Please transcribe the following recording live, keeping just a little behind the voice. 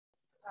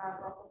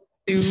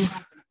to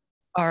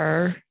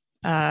our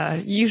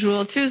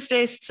usual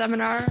Tuesday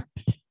seminar.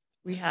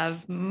 We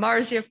have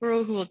Marzieh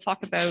Forough, who will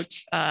talk about,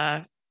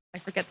 I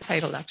forget the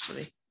title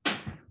actually,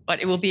 but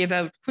it will be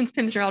about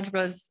Kunstpimster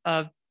algebras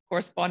of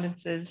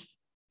correspondences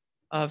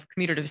of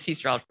commutative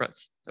Caesar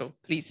algebras. So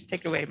please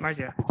take it away,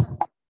 Marzieh.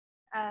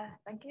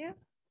 Thank you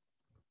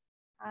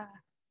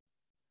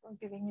for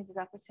giving me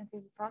the opportunity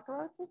to talk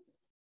about it.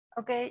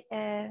 Okay,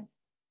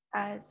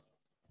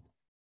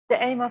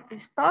 the aim of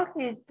this talk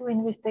is to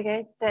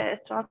investigate the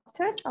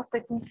structures of the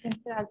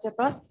Kunstpimster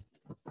algebras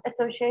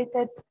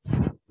associated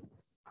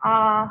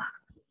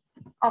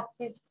of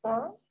this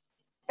form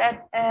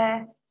that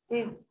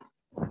is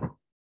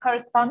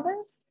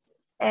correspondence.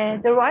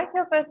 The right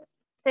of it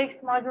takes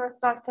modular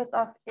structures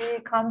of A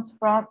comes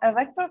from a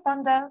vector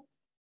bundle,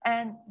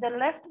 and the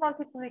left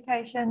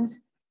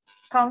multiplications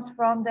comes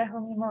from the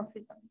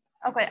homomorphisms.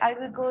 Okay, I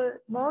will go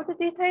more the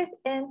details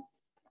in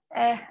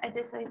I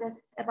decided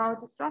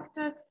about the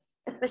structures,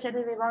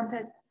 especially we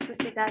wanted to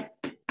see that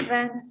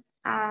when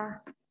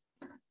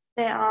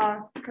they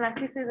are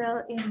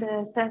classifiable in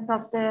the sense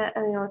of the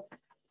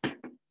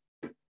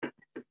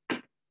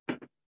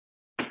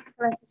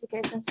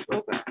classifications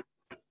program.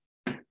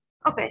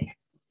 Okay,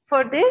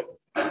 for this,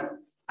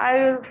 I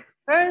will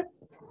first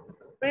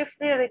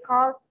briefly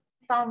recall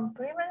some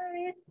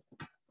preliminaries.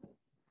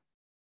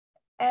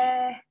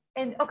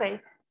 And okay,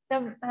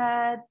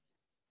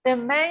 the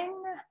main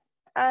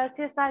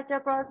CS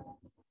algebras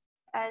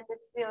that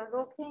we are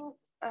looking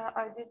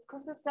are these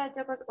Kunstpimster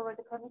algebras over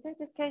the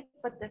commutative case.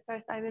 But the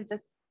first, I will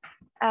just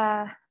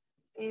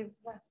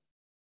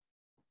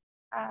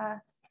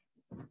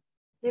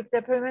give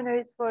the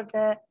preliminaries for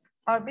the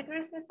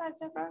arbitrary CS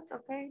algebras.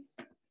 Okay,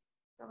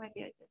 so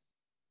maybe I just.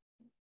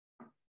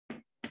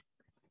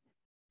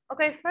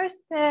 Okay,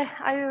 first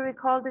I will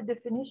recall the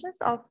definitions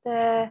of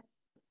the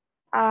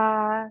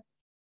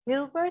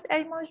Hilbert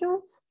A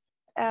modules.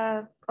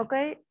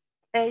 Okay,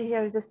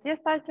 here is a CS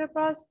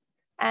algebras,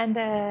 and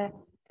a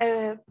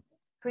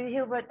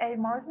pre-Hilbert A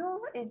module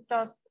is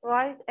just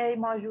right A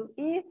module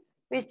E,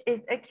 which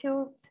is a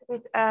cube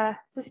with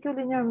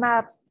ciscollinear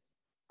maps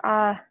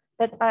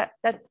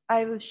that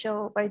I will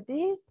show by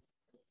these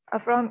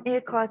from E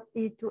cross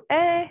E to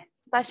A,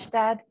 such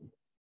that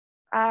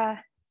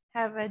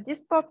have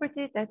this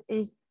property that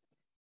is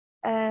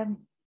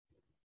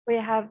we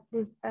have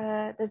this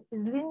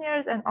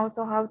linears, and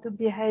also how to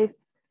behave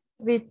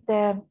with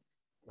the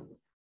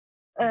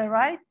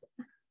right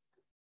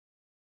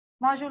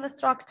modular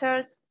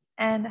structures,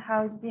 and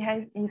how to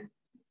behave if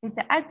with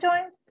the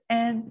adjoints,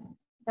 and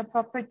the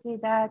property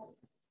that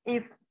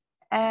if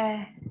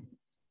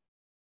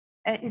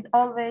is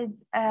always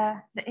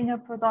the inner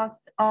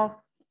product of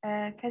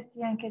Kc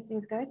and Kc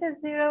is greater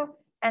than 0,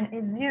 and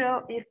is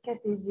 0 if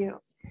Kc is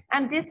 0.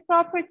 And this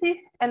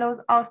property allows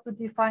us to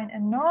define a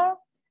norm,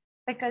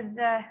 because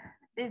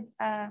this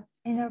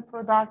inner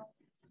product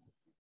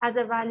has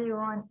a value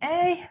on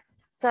A.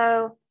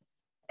 So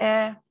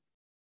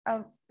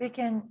we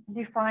can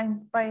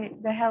define by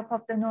the help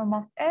of the norm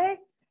of A,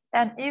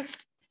 then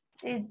if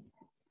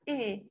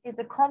E is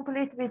a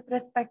complete with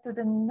respect to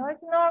the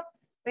noise norm,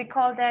 we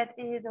call that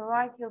E is a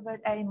right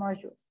Hilbert A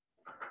module.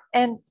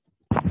 And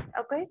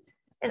okay,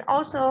 and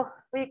also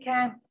we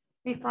can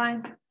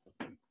define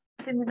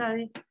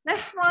similarly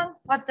next one,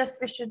 but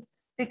just we should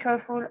be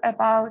careful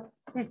about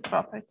this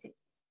property.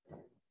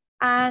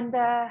 And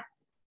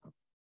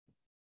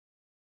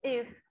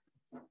if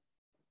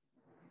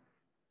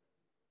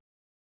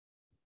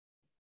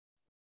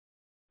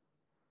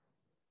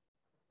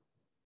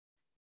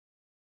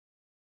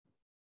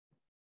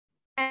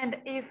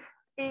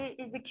E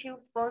is a cube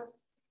both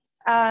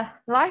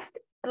left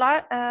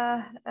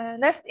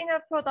inner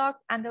product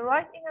and the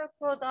right inner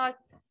product,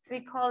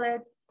 we call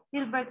it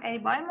Hilbert A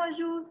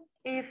bimodule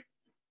if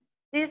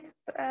this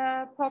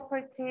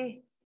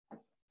property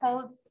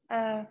holds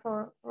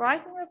for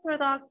right inner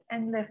product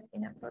and left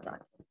inner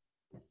product.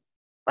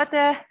 But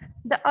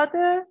the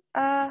other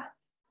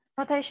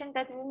notation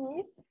that we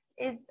need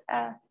is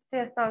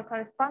CS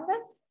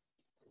correspondence.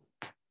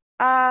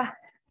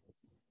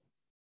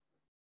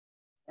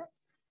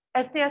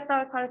 A CS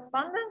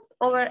correspondence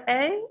over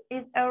A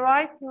is a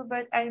right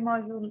Hilbert A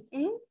module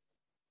E,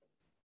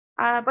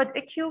 but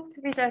a cubed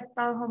with a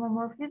star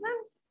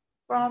homomorphisms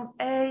from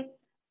A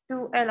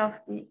to L of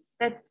D.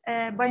 That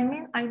I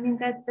mean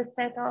that's the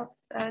set of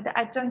the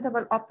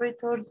adjointable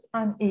operators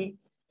on E.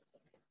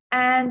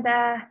 And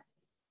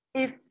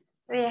if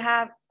we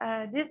have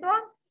this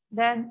one,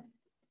 then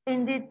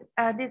indeed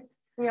this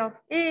P of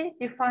E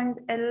defines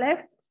a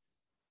left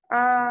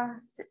A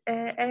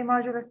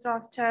modular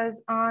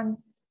structures on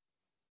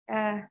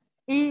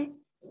E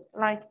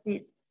like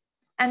this.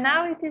 And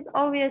now it is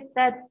obvious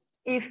that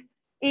if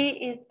E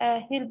is a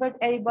Hilbert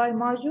A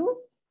bimodule,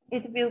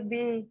 it will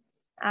be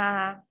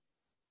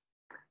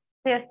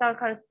CS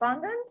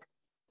correspondence.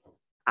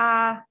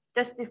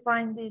 Just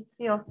define this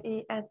P of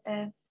E as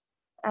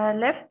a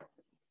left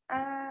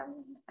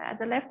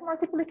the left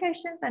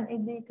multiplications, and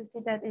easy to see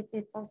that it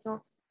is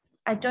also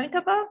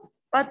adjointable,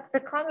 but the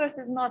converse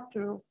is not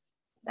true.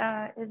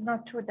 it's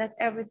not true that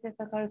every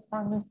CSR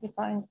correspondence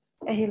defines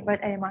a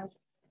Hilbert A module.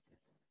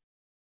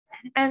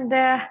 And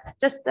I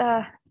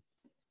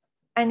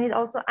need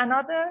also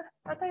another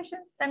notation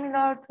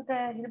similar to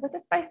the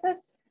Hilbert spaces.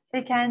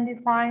 We can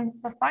define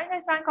the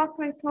finite rank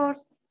operators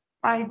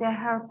by the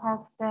help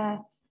of the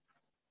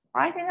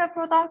right inner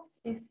product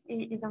if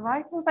E is a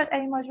right Hilbert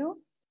A module.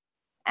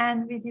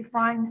 And we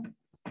define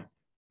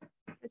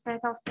the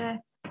set of the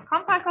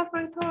compact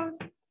operators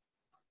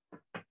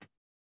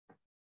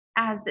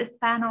as the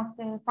span of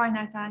the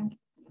finite rank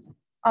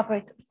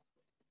operators.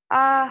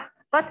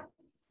 But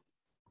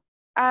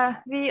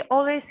we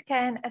always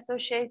can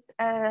associate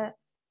CSR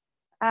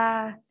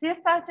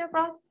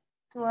algebra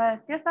to a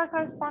CSR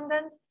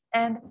correspondence,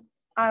 and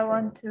I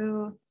want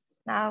to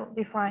now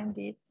define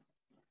these.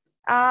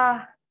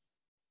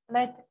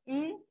 Let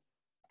E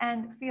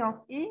and phi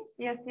of E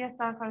be a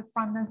CSR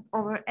correspondence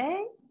over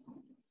A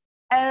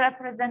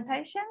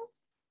representations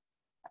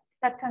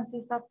that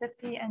consist of the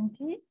P and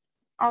T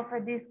of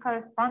this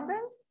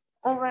correspondence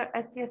over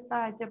a CSR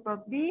algebra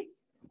B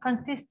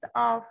consists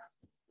of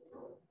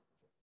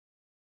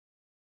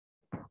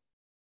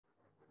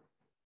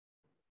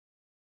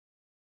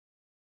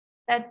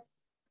that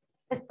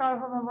star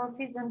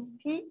homomorphisms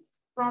P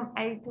from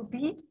A to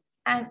B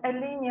and a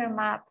linear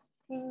map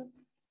T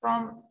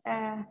from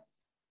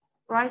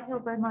right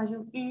Hilbert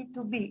module E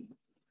to B,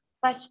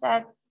 such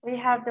that we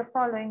have the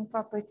following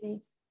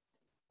property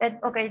that,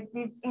 okay,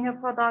 this inner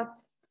product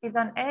is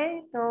on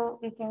A, so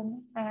we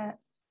can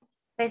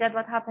say that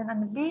what happened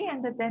on B,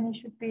 and that then it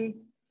should be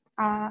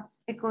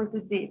equal to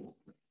this.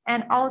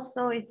 And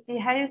also it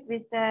behaves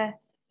with the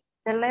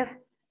left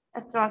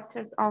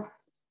structures of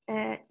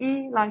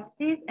E like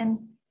this, and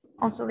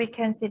also we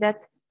can see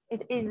that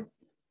it is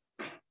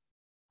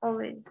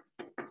always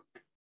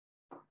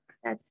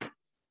that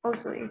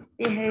also it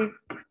behaves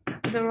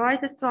to the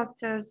right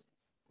structures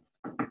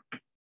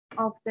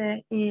of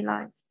the E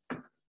like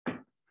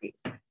this.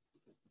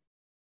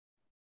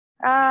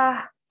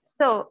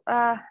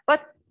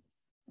 But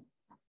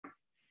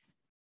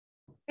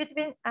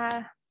between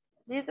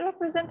these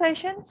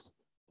representations,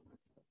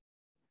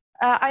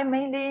 I'm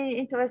mainly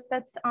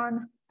interested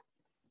on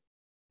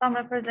some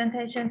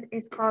representations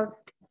is called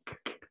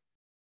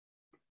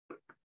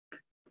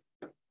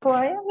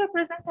Poissier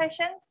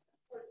representations.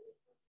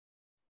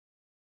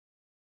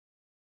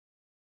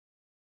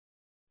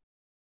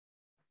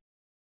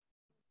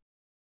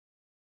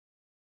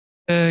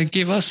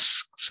 Give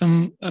us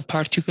some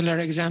particular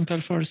example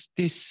for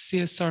this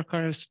CSR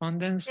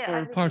correspondence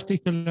for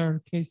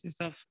particular cases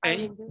of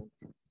A.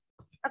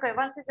 Okay,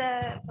 once is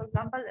for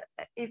example,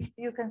 if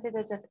you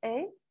consider just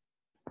A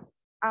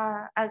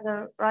as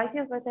a right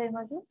Hilbert A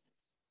module,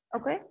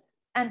 okay,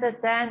 and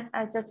then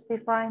I just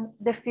define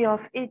the phi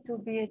of E to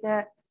be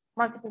the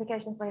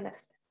multiplication by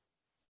left.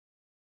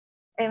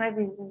 A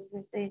maybe this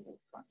is this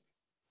one.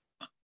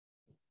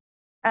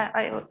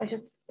 I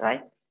should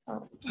write.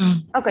 Oh.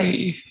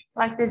 Okay,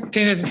 like this.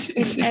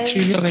 It's a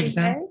trivial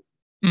example.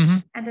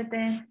 And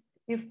then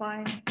you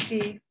find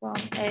P from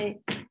A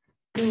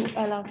to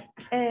L of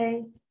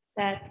A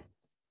that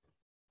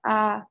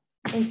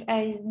if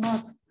A is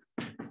not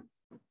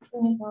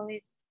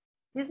uniformly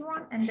this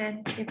one, and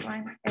then you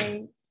find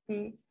A,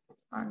 B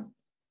on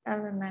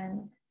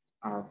element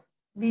of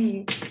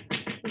B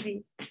to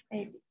be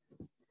A,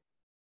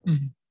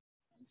 B.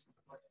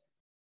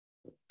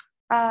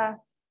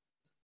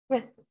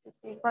 Yes,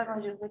 what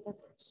module with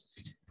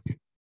this?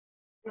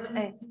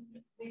 A.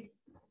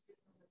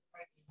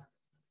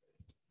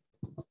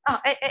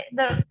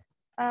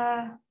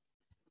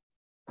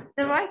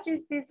 The right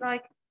is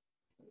like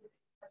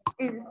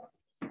is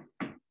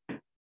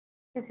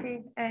to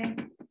see A,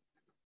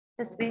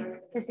 just be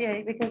to see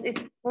A because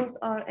it's both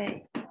are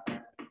A.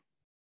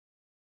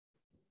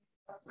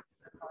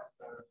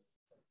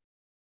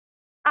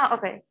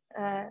 Okay.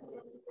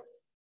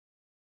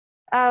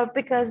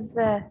 Because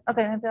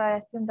okay, maybe I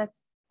assume that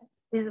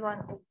this one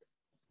is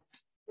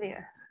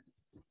clear.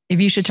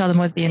 Maybe you should tell them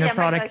what the inner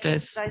product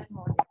is.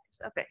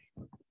 Okay.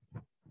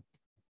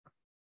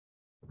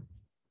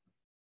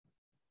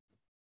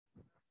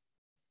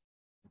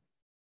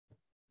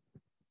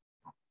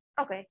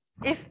 Okay.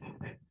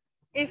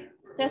 If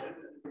just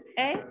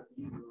A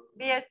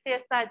be a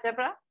CSR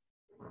algebra,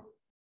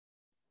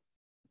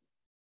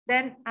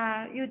 then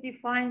you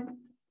define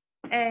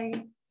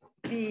A,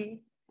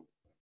 B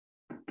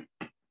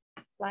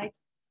like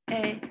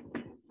A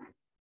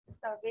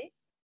star B,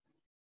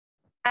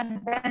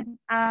 and then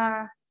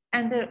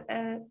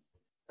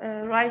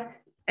write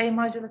A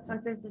modulo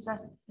structure is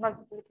just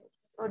multiplication,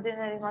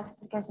 ordinary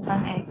multiplication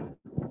on A,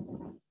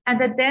 and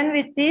then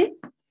with this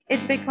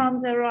it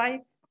becomes a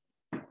right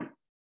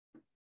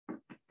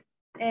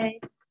A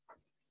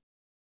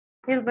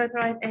Hilbert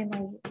right A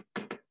modulo.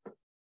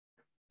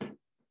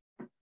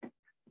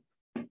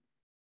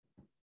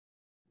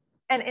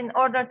 And in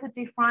order to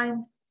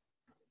define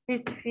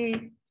this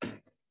phi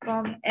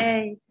from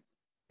A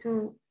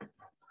to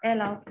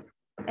L of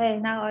A,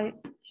 now I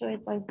show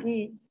it by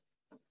D.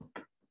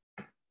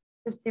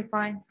 Just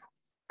define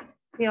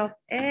phi of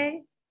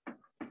A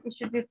it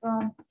should be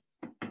from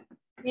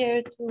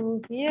here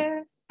to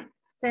here,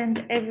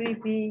 then every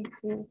B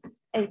to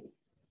A.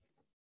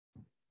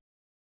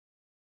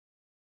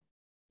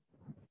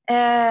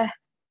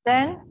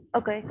 Then,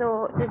 okay,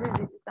 so this is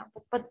the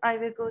example, but I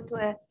will go to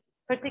a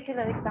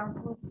particular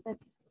example that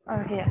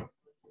are here.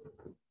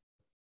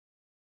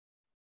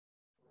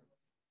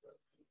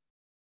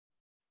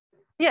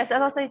 Yes,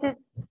 and also it is,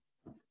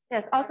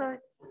 yes, also,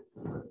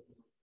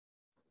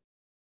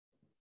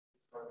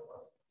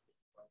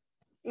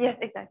 yes,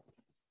 exactly.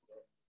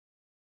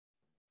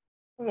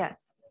 Yes.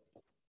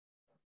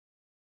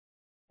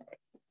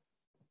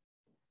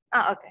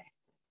 Ah, okay.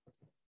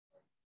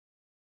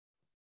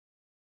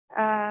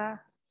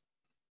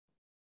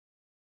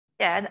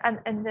 Yeah, and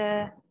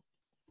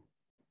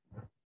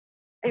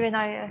even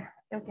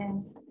you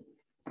can,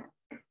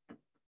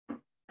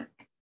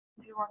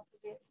 if you want to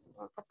be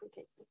more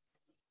complicated,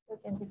 you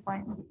can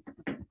define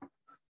it.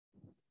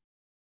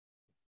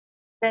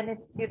 Then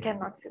you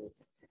cannot fill it.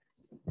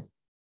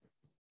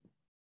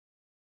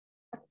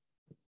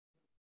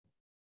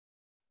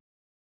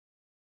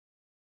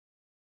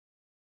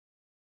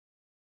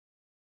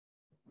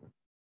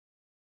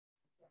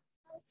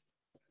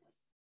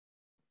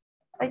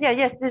 Yeah,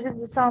 yes, this is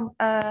the sum.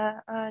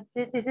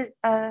 This is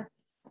there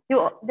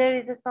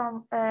is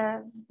some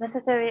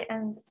necessary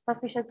and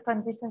sufficient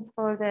conditions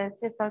for the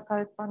CSR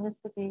correspondence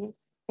to be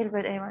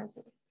Hilbert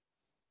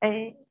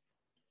A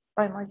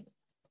by module.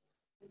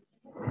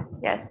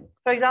 Yes,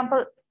 for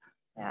example,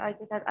 yeah, I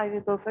did that. I will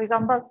go. For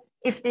example,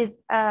 if this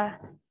phi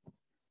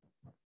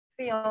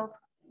of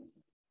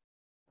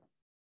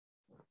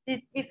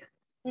if this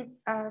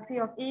phi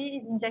of E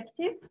is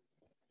injective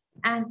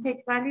and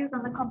takes values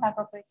on the compact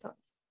operator.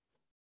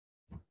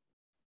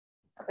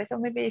 Okay, so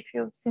maybe if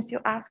you, since you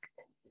asked,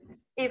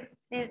 if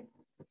this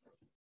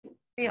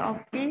phi of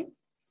E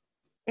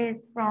is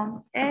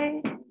from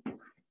A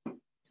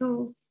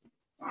to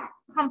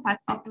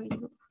compact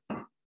operator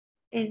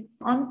is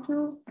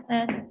onto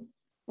and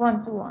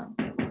 1 to 1,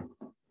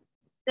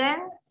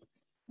 then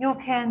you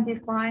can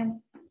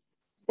define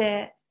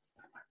the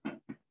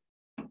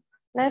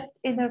left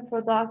inner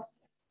product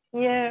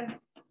here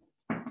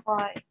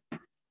by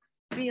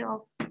phi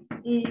of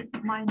E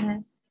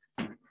minus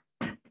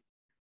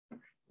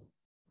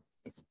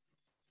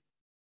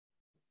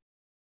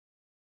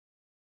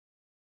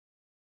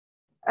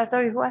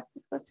sorry, who asked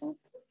this question?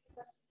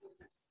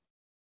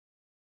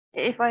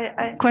 If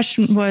I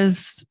Question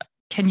was,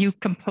 can you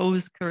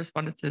compose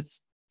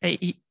correspondences?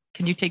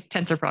 Can you take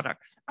tensor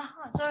products?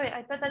 Sorry,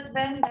 I thought that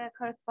when the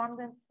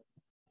correspondence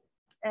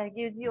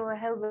gives you a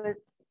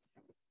Hilbert.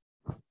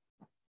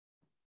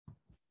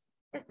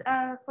 It's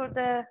for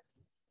the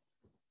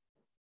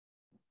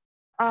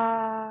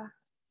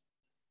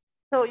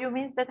so you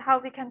mean that how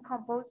we can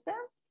compose them?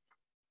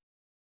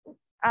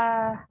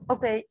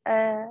 Okay,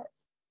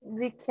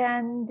 we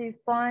can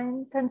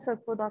define tensor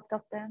product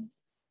of them.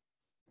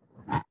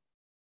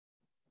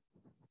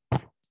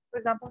 For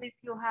example, if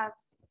you have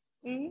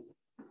E,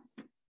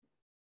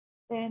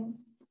 then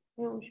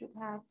you should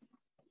have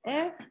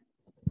F,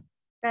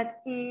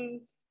 that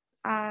E,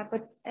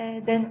 but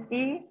then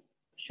E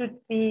should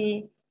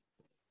be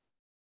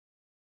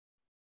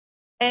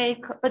A,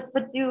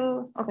 but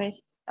you,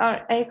 okay,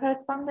 are A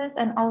correspondence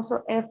and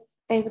also F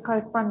A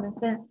correspondence,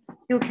 then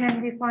you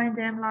can define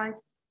them like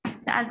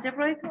the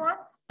algebraic one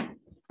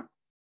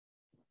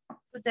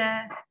to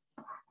the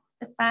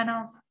span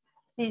of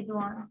these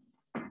ones.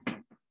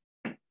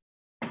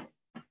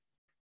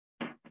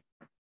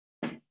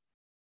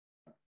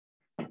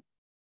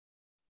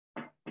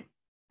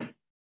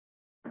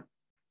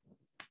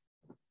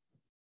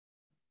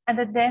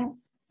 And then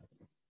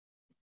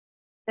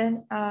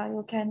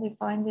you can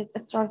define this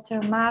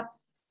structure map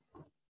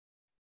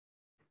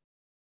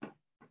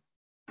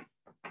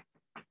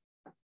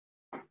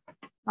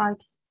like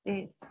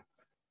this.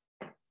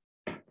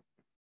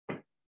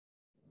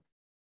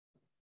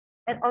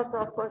 And also,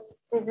 of course,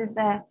 this is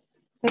the,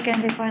 we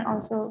can define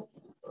also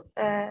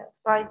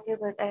by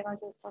Hilbert A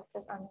module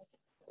structures on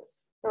it.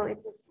 So it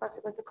is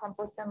possible to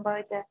compose them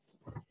by the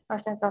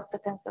notions of the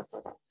tensor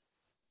product.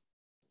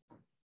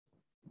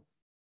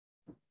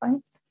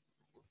 Fine.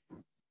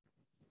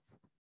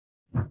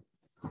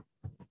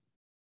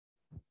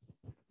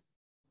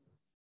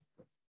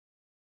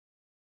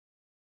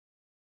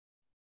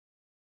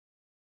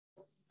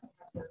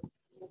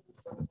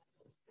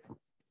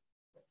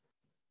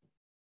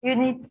 You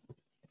need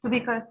to be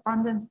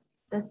correspondence,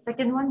 the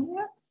second one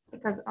here,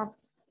 because of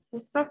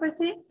this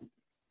property.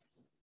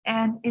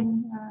 And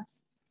in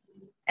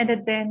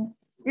and then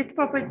this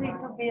property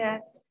could be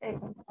a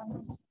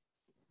correspondence.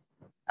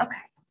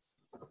 Okay.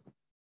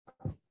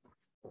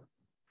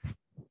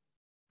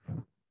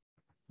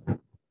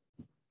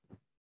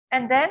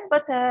 And then,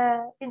 but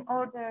in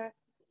order,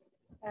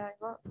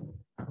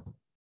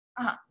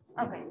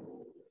 okay.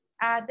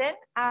 Then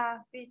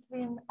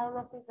between all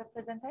of these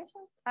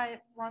representations, I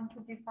want to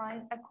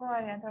define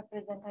equivariant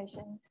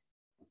representations.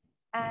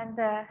 And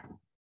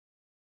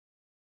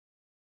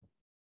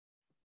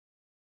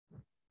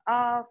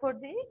for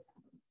this,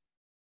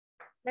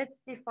 let's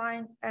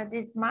define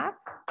this map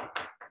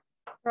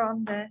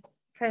from the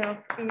K of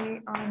E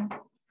on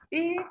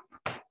B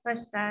such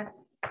that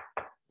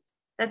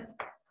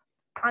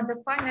on the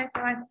finite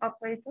rank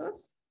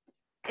operators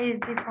is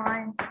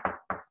defined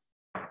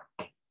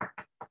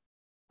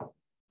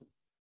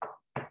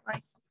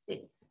like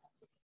this.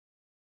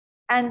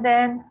 And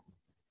then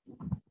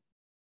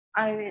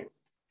I will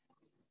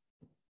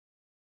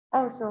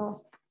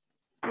also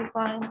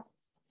define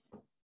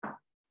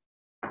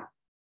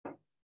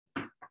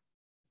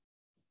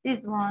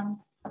this one.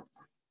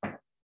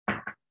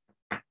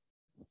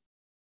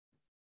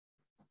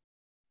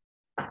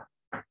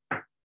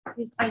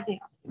 This idea.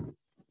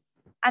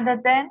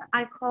 And then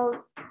I call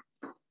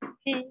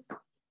P.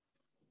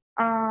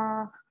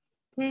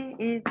 P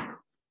is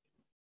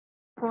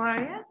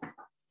covariant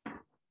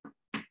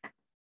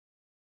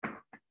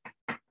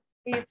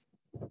if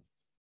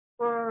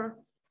for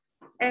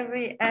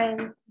every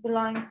L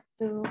belongs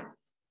to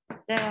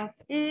J of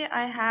E,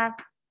 I have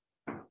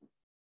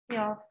P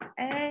of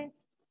A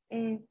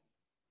is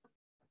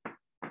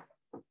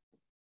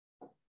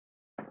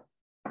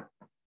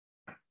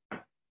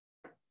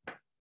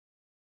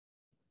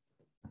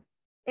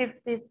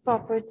if this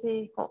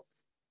property holds.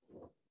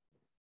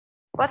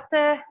 But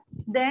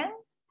then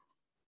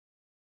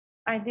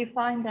I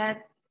define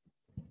that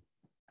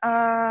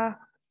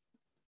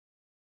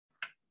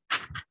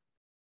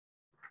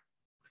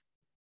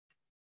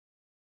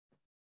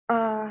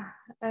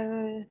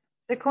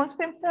the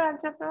consequence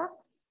algebra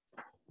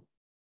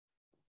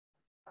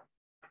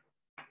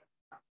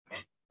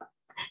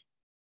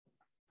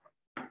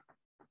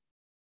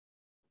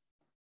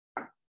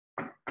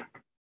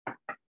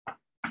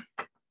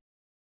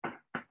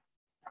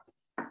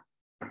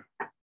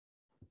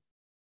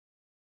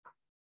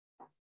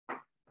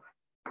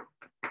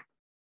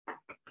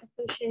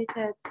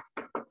associated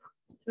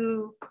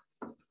to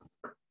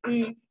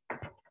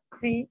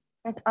E3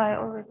 that I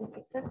already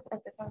fixed as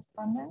the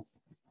correspondence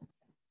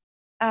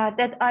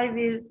that I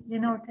will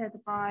denote it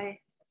by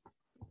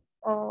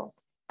O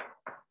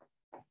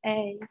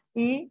A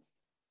E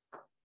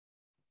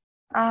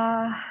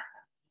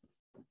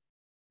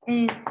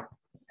is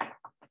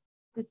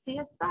the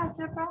CS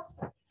algebra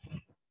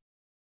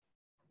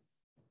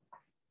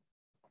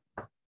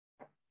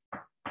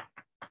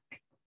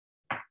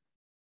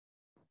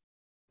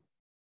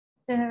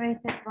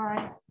generated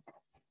by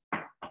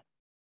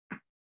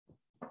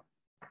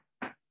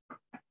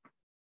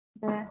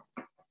the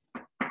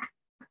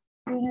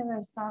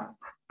universal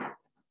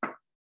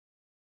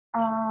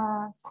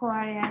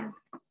covariant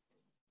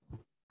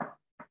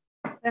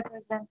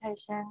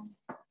representation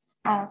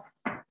of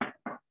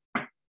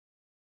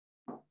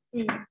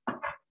E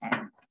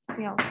and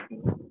P of E.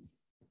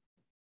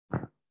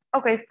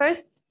 Okay,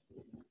 first,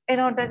 in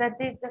order that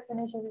this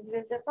definition is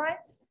well defined,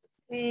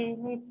 we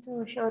need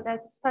to show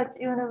that such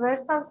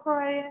universal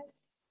covariant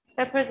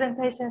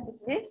representations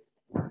exist.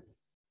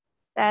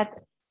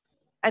 That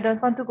I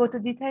don't want to go to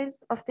details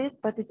of this,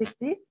 but it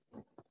exists.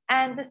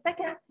 And the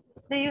second,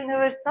 the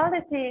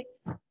universality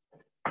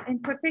in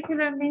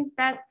particular means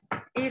that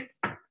if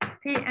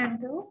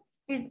Pn2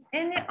 is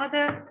any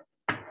other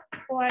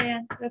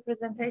covariant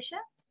representation,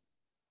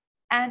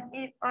 and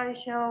if I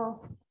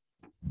show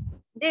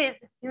these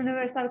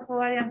universal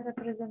covariant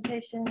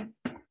representations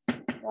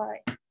by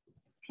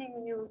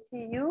Pu,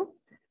 Pu,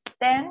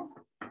 then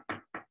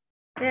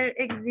there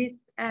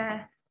exists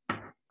a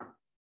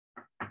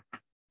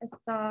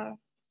star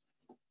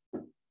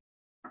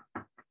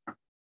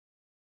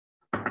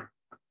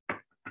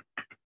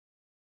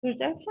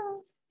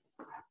projections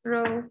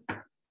row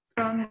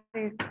from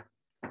this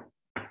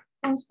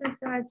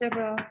consequence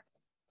algebra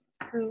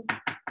to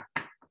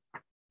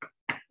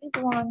this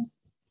one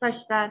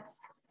such that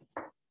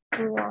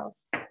Q of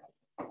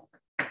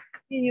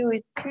Pu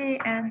is P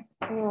and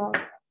Q of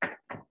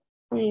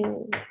P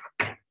is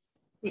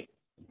P.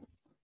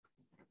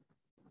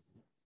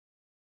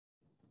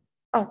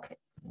 Okay.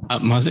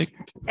 Marzieh,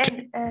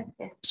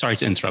 Yes. sorry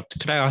to interrupt.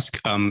 Could I ask,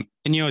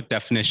 in your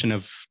definition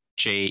of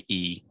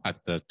JE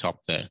at the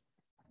top there,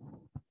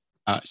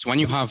 so when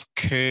you have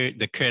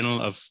the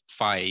kernel of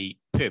phi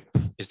pip,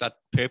 is that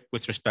pip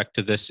with respect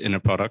to this inner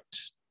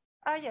product?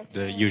 Yes.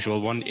 The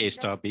usual one, A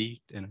star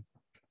B?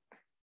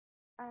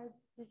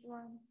 This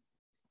one,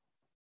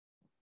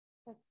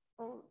 that's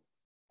all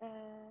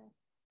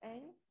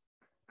A,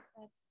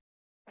 that's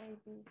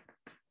AB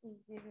is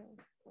 0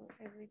 for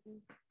every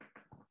B.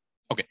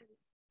 Okay.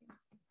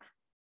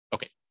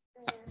 Okay.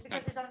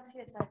 Because it's on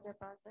CS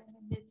algebra, so I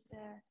mean it's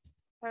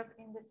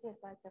in the CS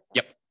algebra.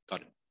 Yep,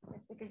 got it.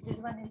 Yes, because this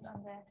one is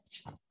on the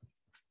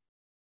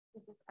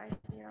this is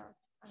idea.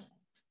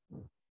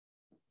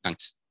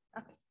 Thanks.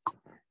 Okay.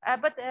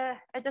 But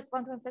I just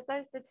want to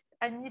emphasize that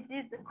I need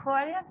this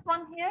covariant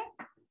one here,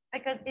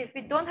 because if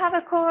we don't have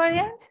a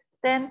covariant,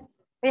 then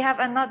we have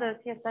another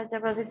CS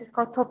algebra, which is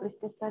called topless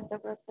CS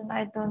algebra, and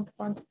I don't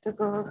want to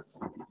go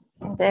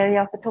in the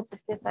area of the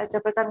topless CS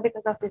algebra, and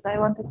because of this, I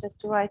wanted just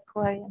to write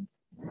covariants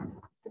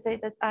to say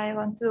that I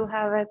want to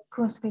have a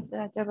Kuhn-Smith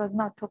algebra,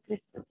 not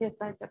topless CS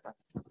algebra.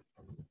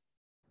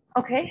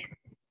 Okay,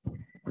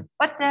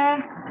 But now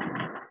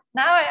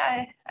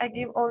I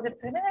give all the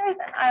preliminaries,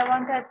 and I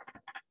wanted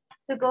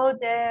to go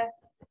there.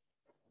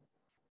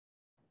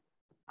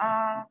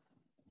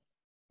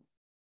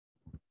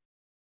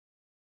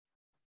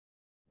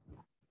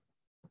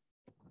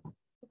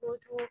 Go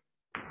to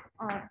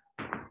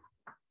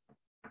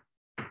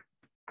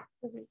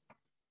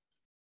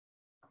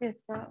here's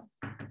the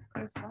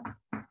first one.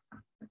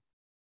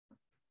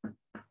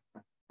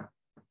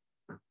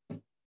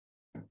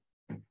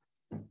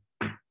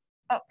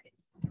 Okay.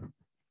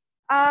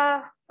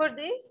 For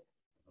this,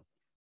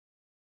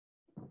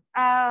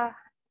 I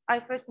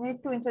first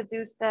need to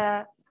introduce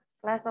the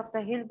class of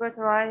the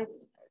Hilbert-Wright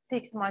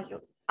fixed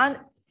module. And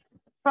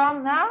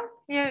from now,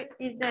 here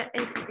is the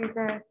X is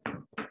a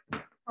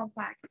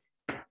compact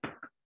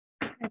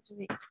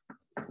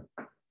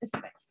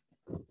space.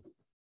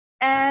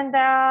 And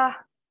the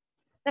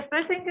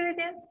first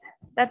ingredients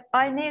that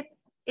I need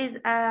is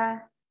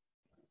a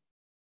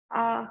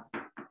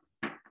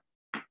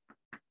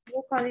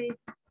locally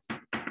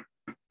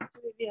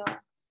trivial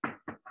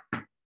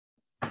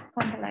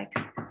complex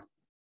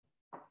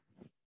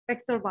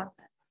vector bundle.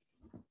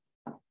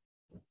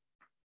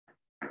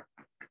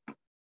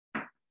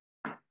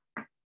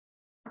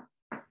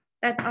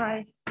 That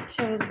I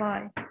shows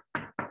by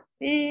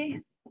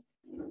P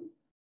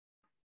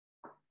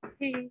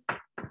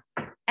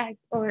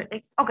X over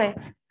X. Okay,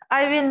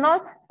 I will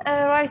not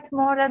write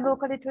more than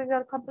locally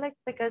trivial complex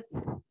because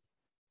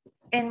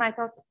in my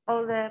talk,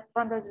 all the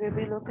bundles will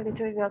be locally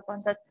trivial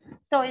bundles.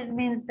 So it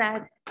means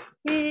that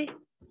P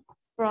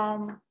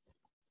from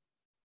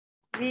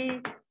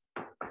V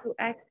to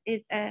X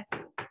is a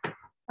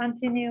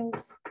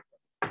continuous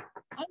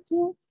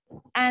onto,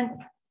 and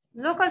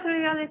local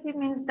triviality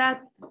means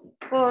that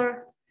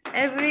for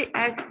every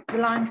X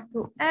belongs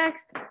to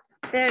X,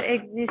 there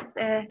exists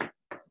an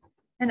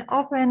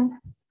open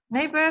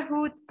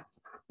neighborhood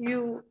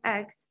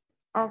Ux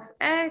of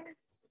X,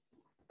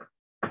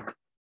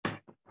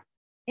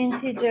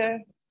 integer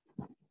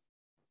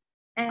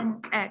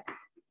n X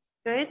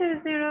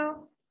greater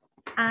 0,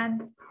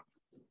 and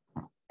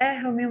a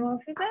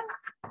homeomorphism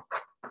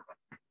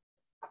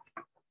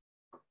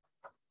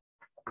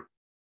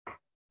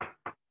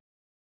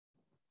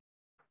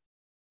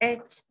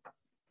H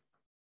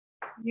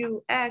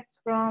Ux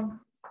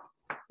from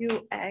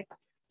Ux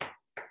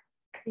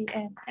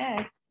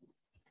CNX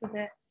to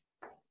the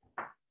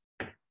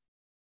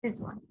this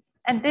one.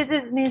 And this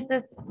is means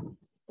that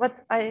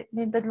what I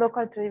mean the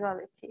local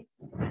triviality.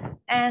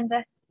 And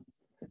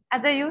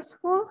as a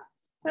useful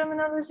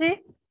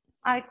terminology,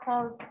 I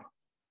call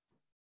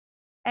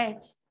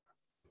H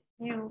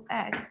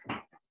Ux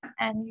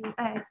and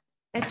Ux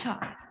a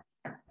chart.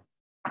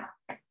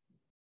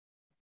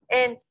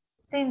 And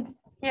since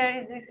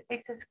here is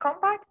X is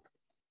compact,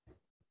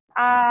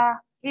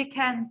 we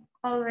can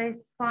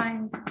always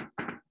find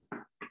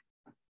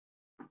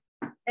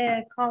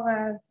a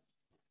color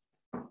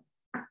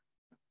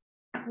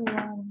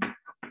UN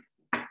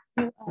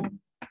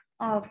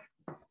of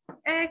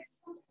X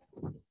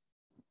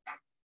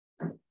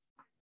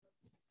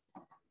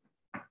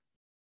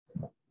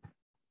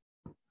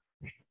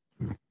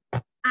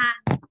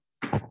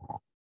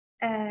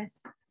and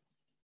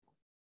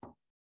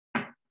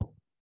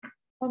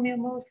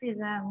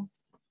homeomorphism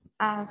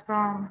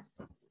from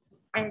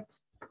H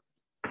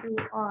to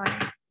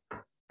I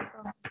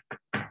from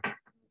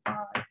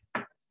I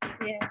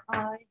CI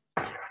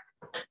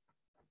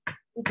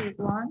to this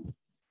one.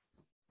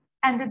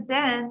 And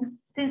then,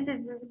 since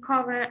this is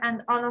cover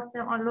and all of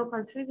them are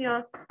local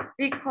trivial,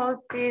 we call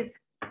this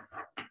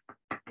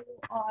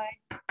UI,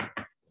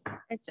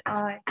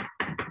 HI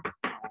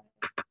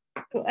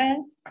to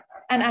N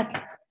an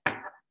address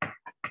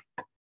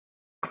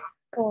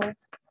for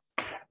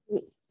V.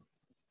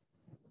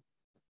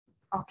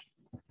 Okay.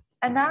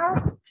 And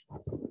now,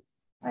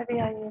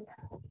 maybe I will.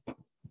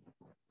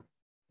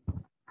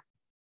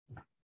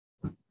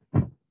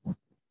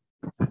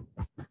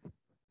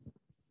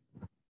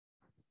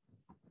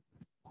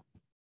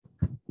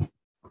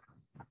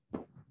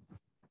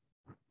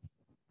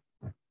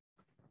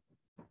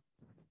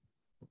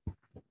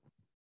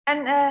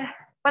 And I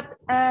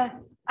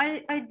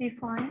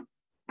define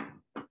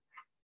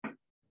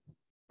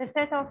the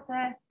set of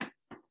the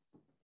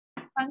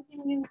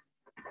continuous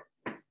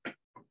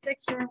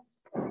sections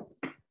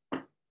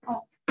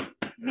of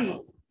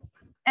V.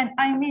 And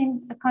I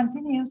mean the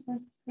continuous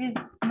is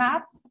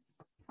mapped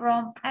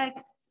from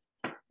X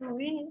to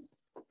V,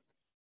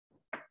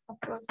 of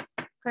course,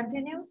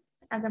 continuous,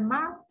 and the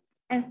map,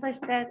 and such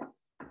that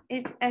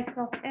each X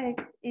of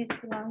X is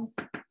belongs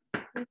to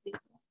this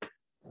one.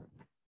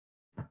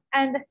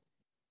 And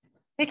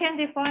we can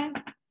define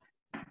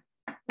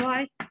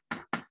why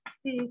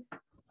this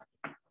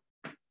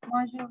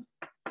module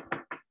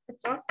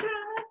structure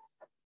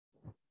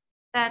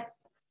that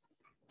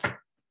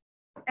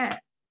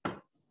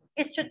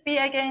it should be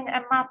again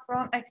a map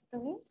from X to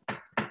V.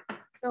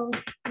 So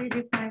we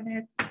define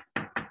it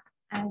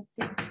as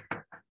this.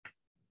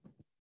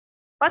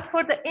 But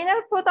for the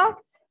inner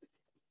product,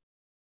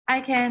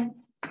 I can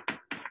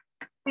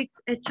fix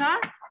a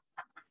chart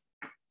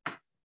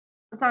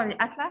sorry,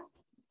 atlas.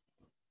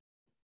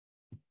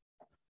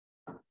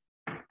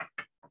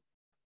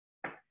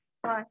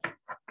 Y,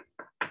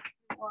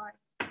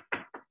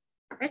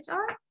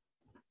 HR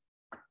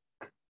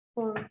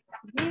for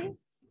V,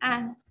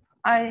 and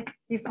I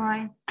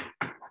define.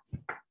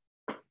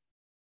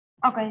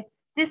 Okay,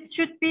 this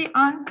should be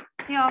on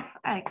T of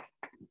X.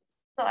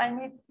 So I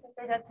need to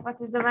say that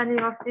what is the value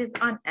of this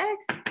on X?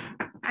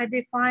 I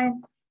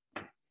define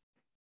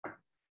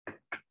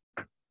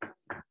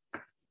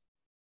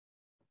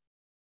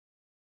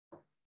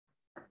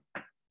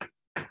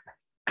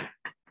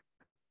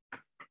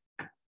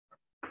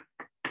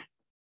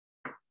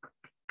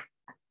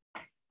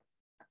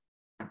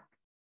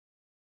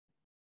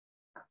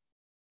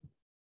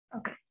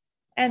okay,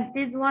 and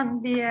this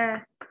one be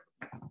a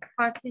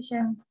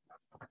partition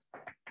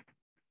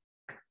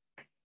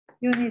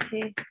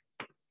unity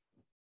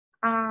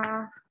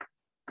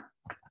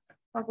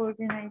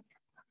subordinate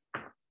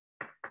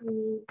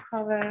to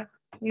cover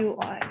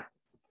UI.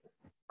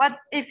 But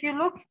if you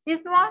look,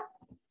 this one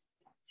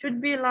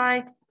should be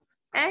like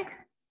X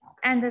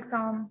and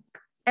some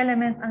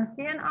elements on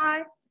C and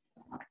I,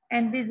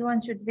 and this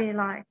one should be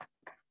like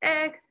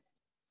X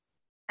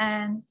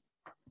and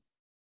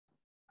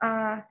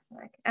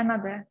like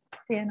another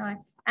C and I.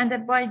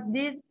 And by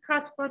this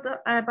cross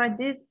product, by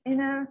this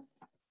inner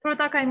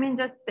product, I mean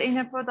just the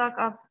inner product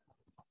of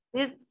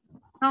this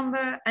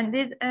number and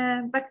this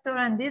vector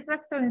and this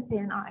vector in C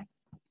and I.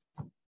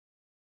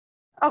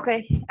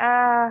 Okay,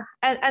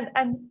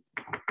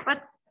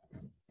 but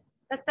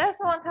the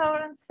Stairs-One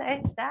theorem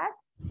says that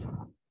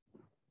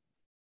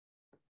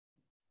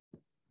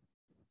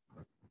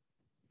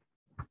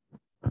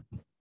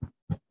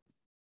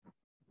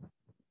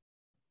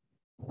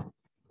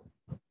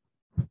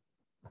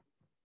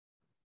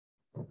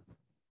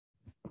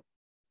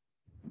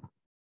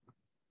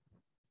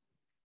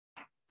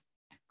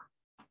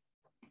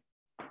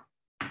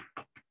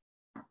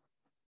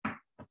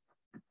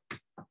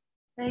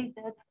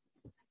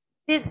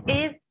this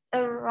is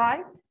a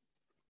right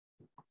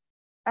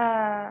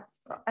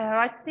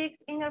six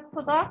inner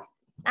product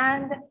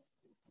and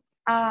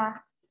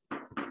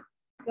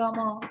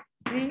gamma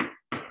v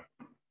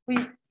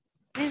with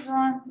this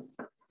one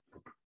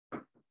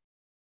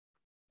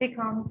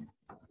becomes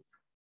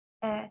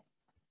a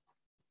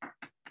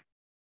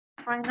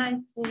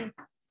finitely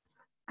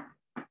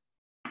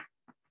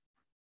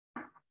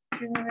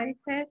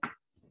generated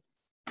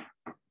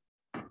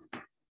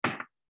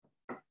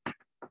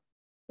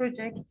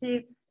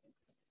projective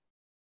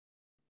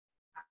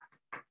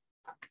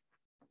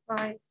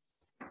by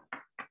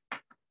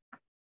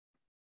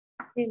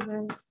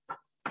given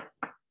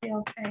T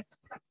of X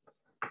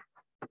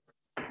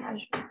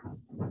measure.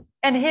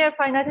 And here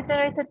finitely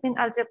generated means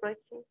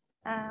algebraically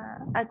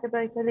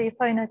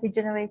finitely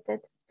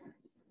generated.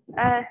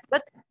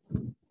 But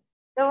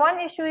the one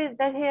issue is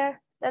that here,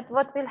 that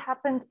what will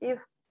happen if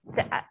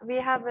we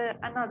have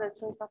another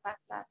choice of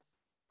atlas.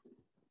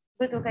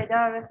 But okay, there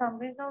are some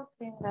results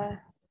in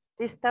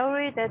this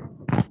theory that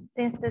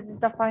since this is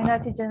the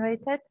finitely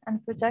generated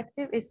and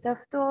projective is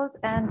self-duals,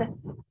 and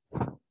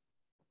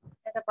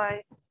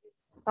by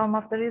some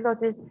of the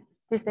results is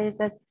this says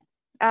that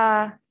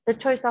the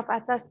choice of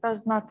atlas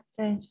does not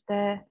change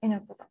the inner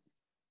product.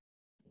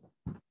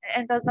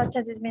 And does not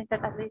change, it means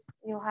that at least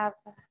you have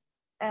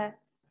you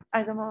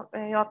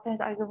obtain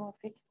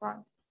isomorphic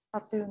one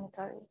of the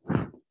unitary.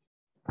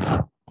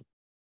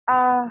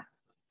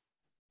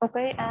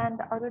 Okay, and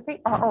the other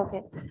thing,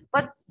 okay,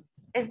 but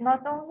it's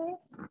not only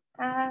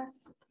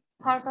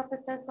part of the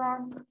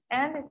Stairs-One,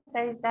 and it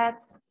says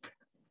that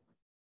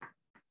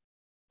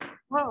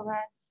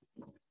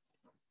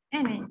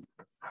any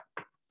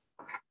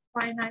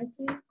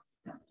finitely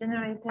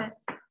generated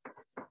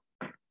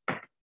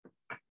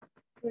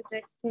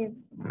projective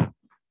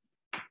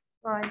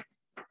right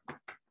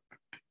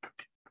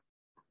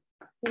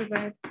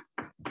favored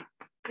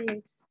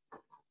fields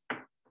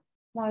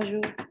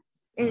module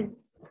is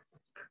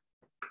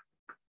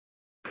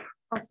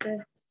of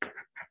the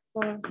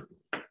for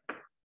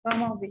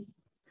gamma v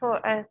for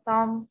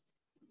some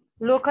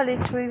locally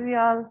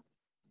trivial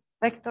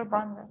vector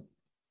bundle.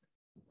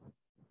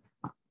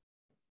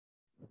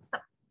 So,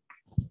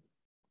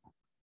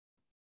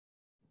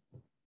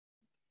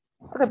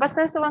 okay, but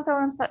Stairs-One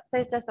theorem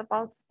says just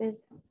about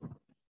these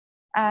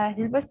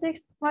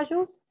Hilbert-Six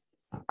modules,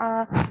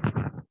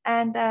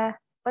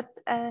 but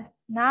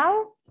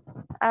now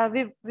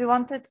we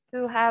wanted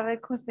to have a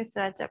Kuhn-Smith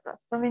algebra,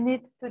 so we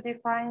need to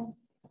define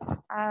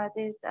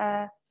these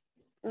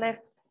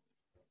left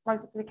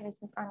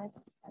multiplications on it.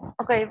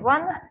 Okay,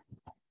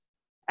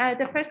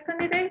 the first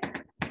candidate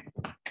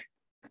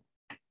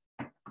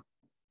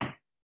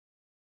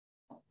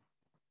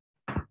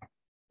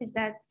is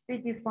that we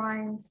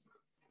define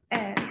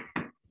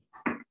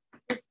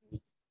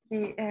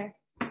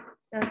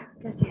just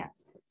yeah,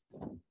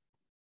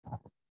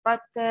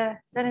 but then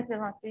it will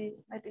not be,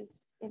 maybe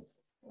it's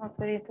not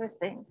very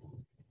interesting.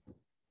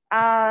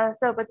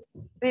 But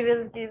we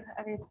will give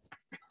a bit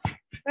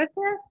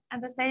further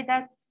and to say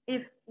that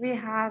if we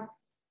have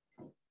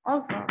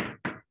alpha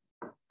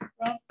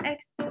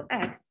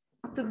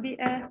should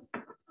be a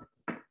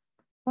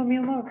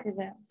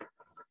homeomorphism.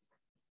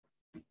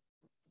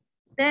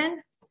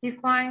 Then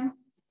define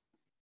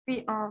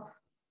P of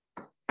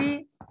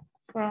P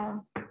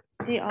from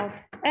T of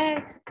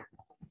X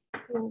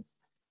to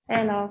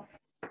L of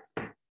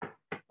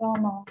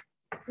form of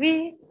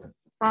V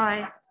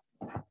by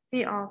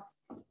P of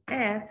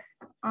F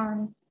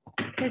on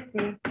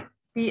Kc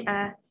be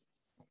a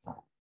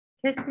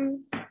Kc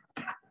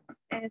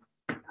F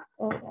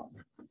O.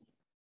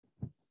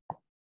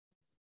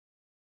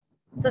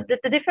 So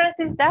the difference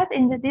is that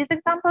in these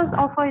examples,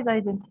 alpha is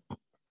identical.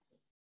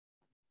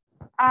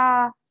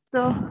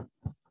 So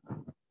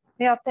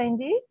we obtain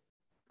these,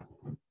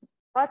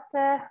 but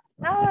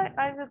now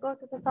I will go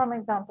to some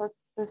examples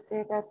to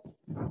see that,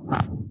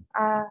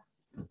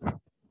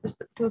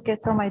 just to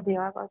get some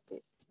idea about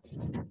this.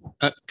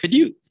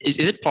 Is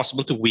it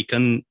possible to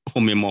weaken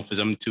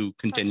homeomorphism to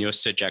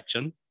continuous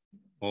surjection?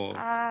 Or?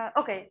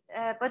 Okay,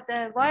 but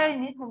why I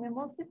need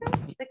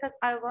homeomorphism? Because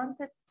I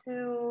wanted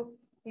to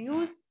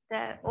use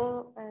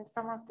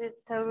some of this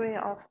theory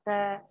of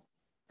the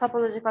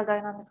topological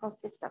dynamical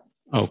system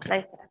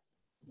later.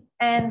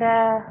 And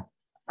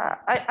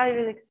I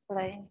will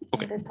explain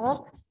in the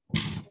talk.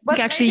 But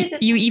actually,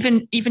 you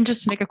even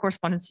just to make a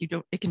correspondence,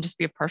 it can just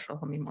be a partial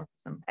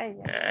homeomorphism.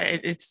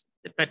 Yes.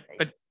 But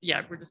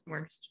yeah, we're just more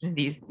interested in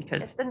these because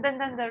yes, and then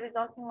the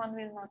resulting one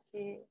will not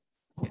be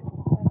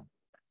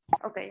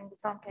okay in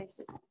some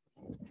cases.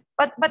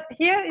 But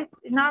here it's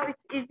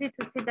easy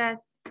to see that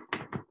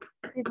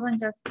this one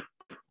just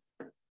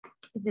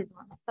is this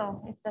one.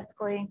 So it's just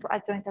going to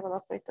adjoint level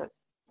operators.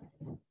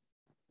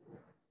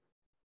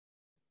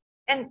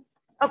 And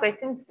okay,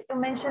 since you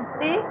mentioned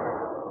this,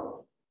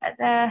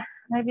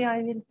 maybe I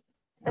will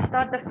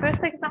start the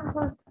first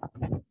examples.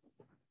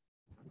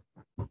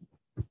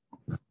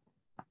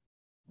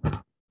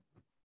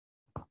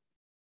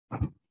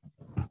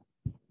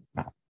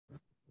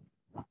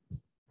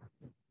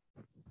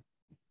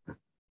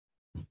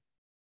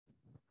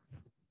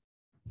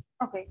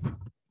 Okay,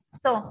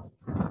 so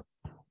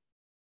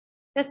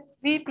just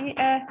be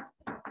a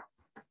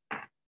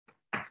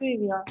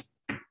trivial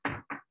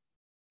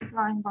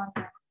line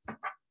bundle.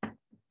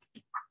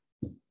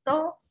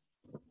 So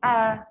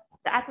the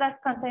atlas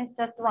contains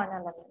just one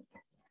element.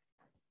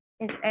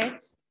 It's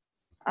H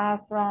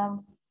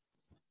from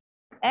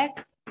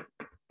X,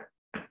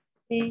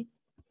 T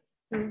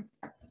to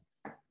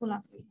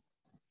Coulomb.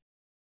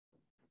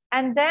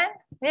 And then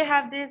we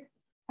have this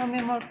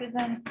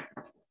homeomorphism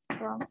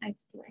from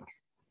X to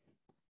X.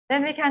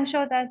 Then we can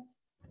show that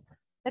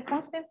the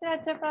conspiracy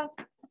algebras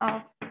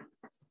of,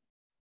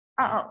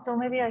 so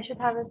maybe I should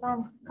have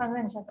some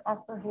conventions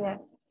also here.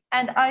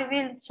 And I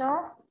will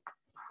show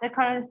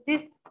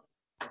this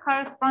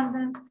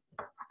correspondence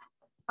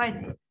by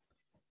this.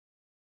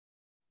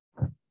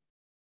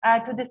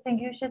 To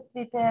distinguish it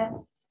with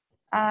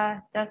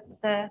just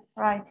the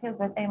right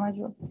Hilbert A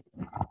module.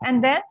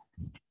 And then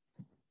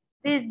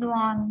this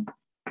one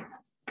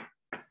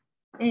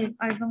is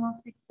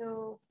isomorphic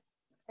to,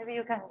 maybe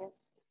you can guess.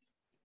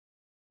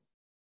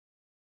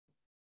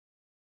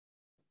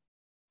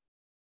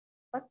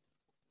 What?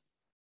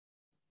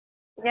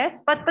 Yes,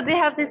 but we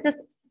have this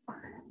just,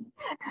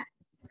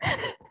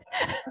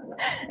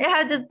 we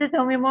have just this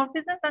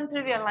homeomorphism and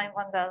trivial line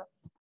bundle.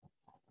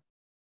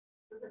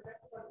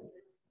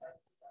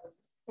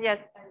 Yes.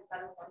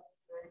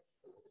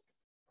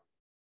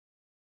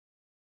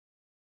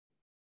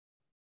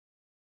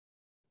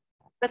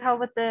 But how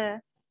about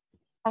the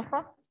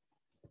alpha?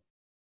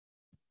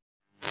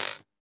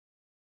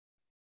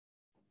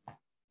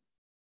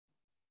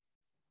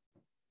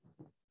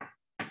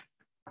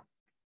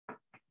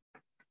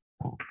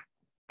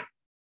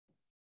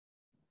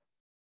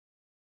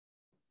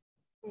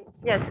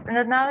 Yes,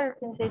 and now you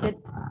can say that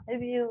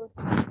maybe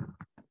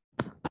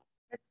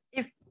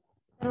if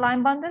the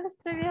line bundle is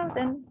trivial,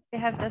 then we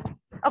have just,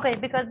 okay,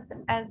 because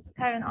as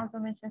Karen also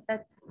mentioned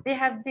that we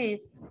have these,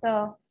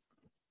 so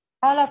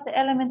all of the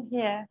elements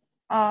here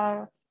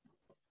are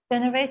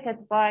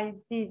generated by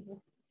these.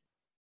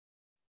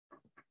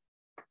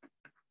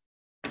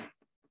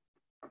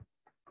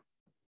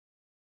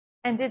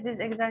 And this is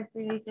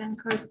exactly in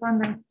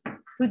correspondence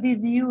to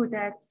this U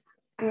that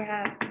we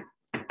have.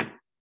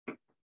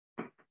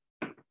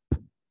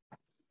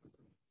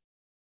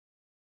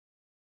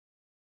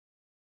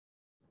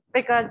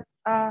 Because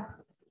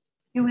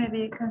you may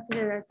be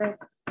considered that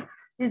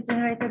is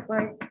generated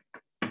by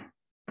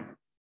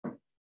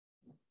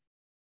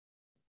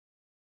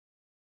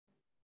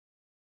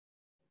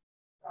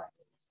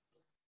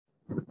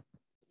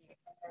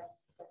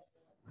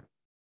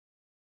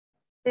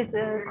this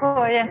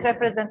covariant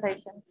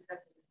representation.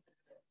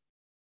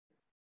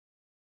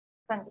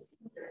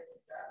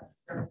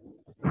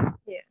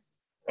 Here.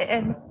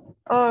 And,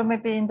 or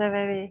maybe in the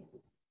very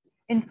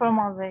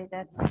informal way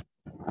that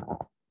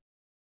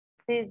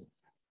this,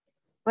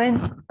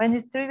 when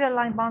it's trivial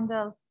line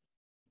bundle,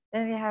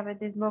 then we have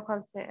this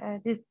local,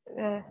 this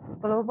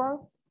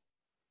global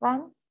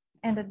one,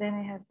 and then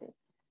we have this.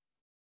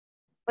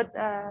 But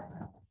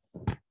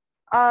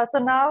so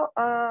now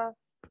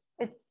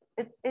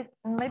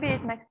maybe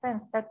it makes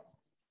sense that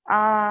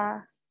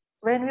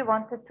when we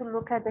wanted to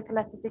look at the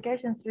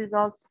classifications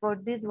results for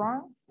this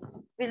one,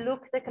 we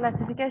look the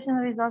classification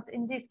results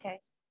in this case.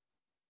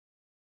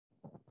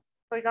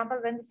 For example,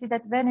 when we see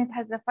that when it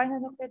has the final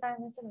nuclear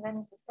dimension, when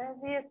it's a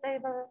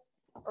stable,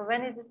 or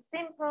when it's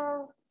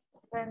simple,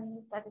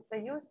 when that is the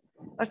use,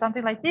 or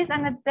something like this,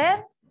 and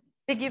then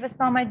we give us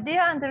some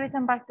idea and then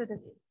return back to the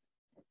Z.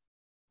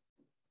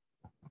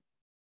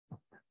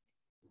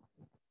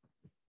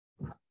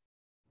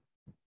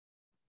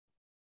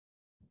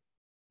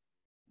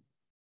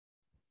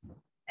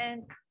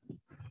 And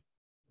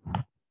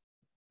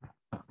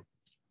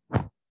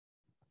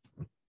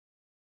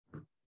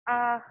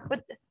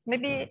but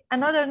maybe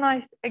another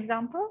nice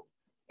example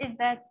is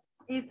that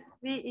if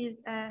V is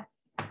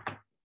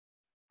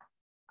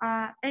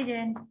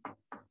again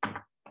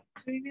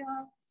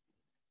trivial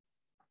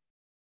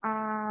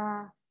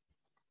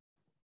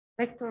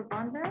vector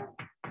bundle,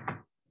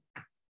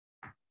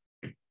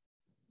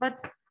 but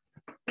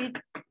with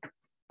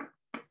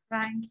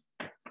rank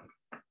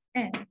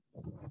n.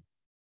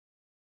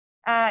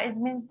 It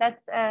means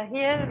that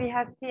here we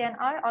have C and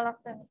I, all of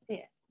them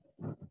CS.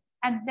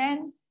 And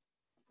then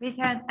we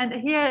can, and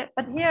here,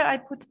 but here I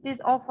put this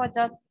all for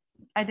just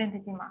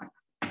identity mark.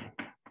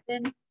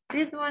 Then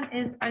this one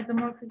is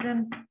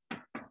isomorphisms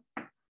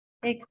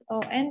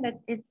XON, that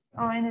is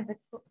ON is a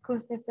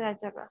coursive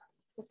algebra.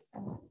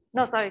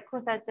 No, sorry,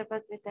 course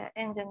algebra with the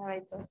n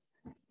generator.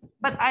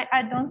 But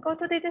I don't go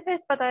to the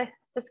details, but I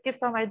just give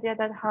some idea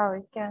that how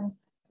it can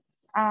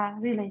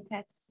relate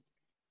it.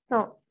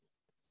 So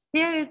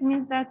here it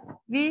means that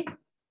V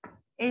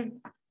is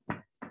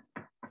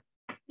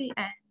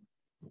Cn.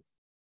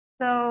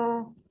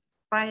 So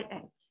by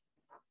H,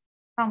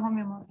 some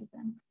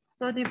homomorphism.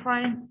 So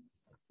define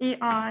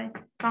EI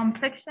from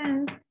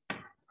sections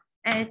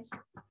H,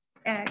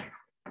 X,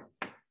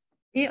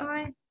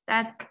 EI,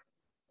 that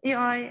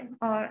EI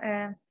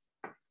or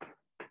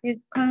is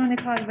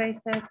canonical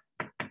basis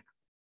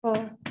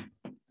for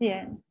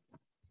Cn.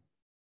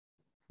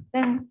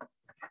 Then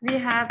we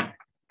have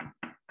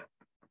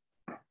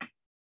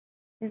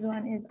this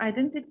one is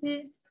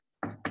identity.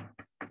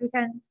 You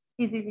can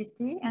easily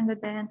see, and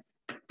then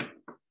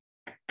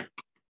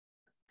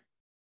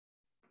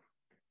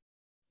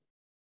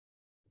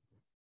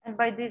and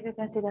by this you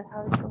can see that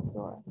how it goes to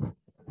work.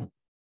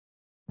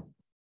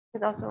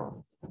 It's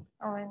also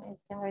when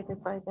it's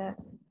generated by the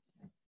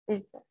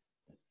these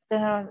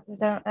general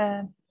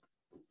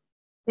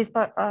these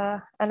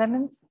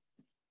elements.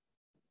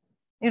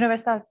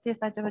 Universal CS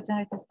algebra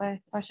generated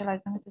by partial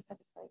isometry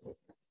satisfy this.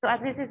 So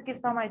at least it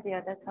gives some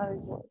idea that's how it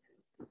works.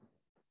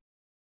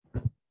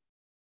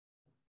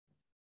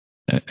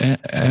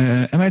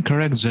 Am I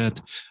correct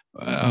that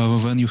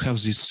when you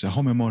have this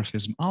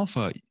homomorphism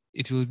alpha,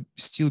 it will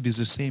still be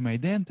the same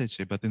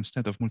identity, but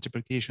instead of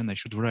multiplication, I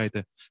should write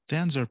a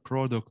tensor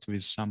product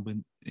with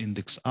some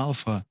index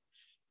alpha,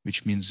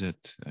 which means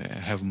that I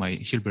have my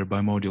Hilbert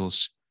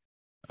bimodules,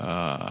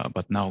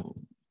 but now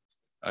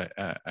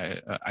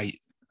I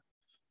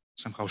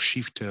somehow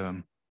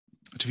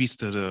twist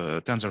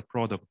the tensor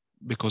product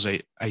because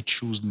I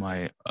choose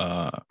my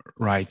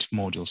right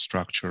module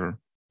structure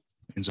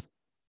in the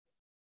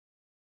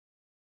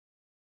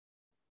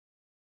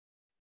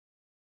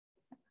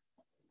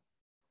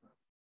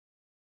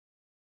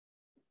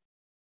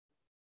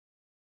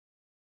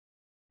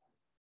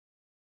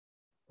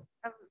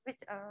Which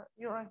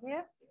you are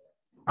here?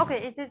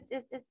 Okay, it's just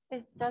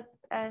just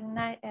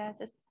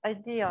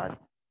ideas,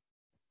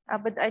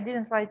 but I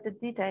didn't write the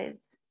details.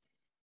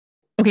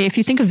 Okay, if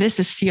you think of this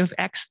as C of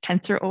X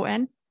tensor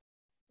ON,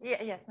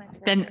 Yeah, yes.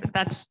 then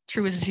that's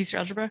true as a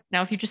C-star algebra.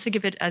 Now, if you just think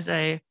of it as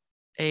a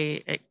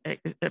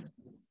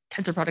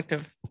tensor product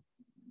of,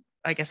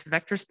 I guess,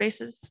 vector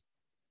spaces,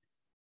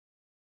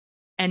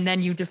 and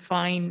then you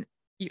define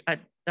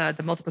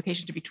the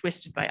multiplication to be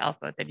twisted by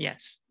alpha, then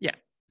yes, yeah.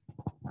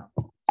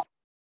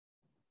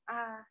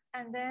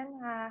 And then,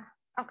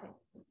 okay,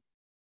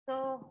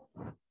 so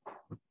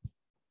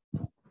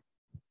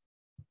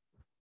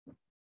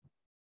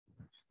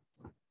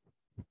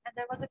and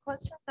there was a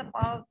question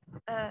about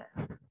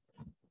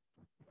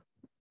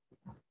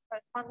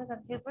correspondence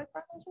and Hilbert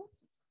bimodules.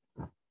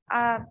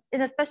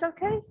 In a special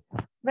case,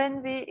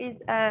 when V is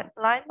a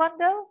line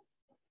bundle,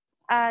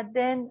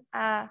 then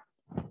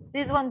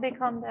this one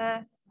becomes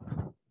a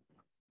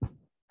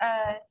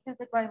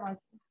Hilbert bimodule.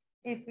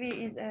 If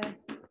V is a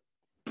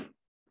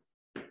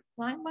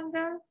line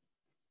bundle,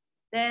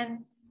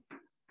 then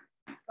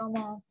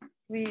gamma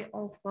V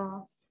of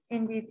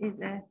indeed is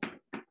a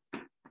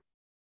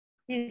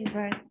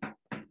Hilbert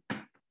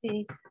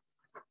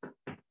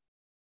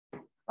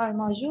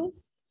bimodule,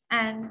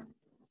 and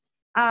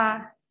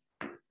the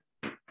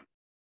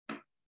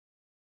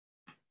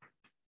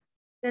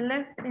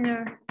left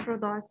inner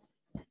product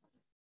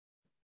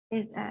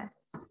is a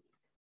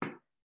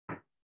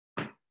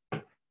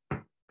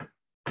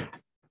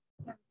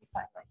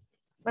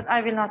but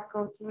I will not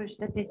go through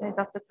the details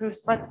of the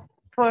proofs. But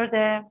for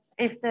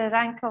if the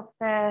rank of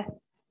the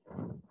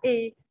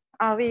A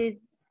is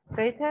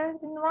greater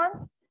than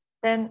 1,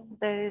 then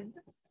there is,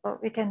 well,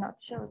 we cannot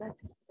show that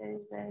there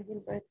is a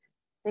Hilbert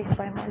fixed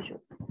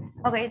bimodule.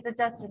 Okay, it's a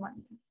just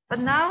reminder. But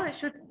now I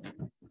should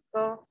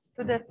go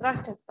to the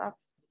structure stuff.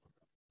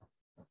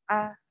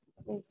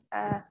 With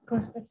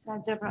constructed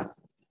algebras.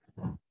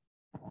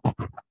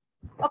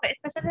 Okay,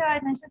 especially I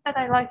mentioned that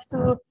I like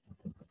to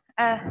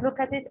look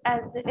at it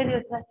as the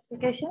Elliott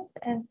classifications,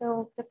 and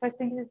so the first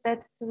thing is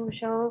that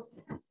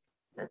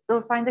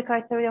to find the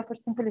criteria for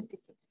simplicity,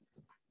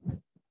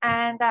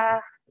 and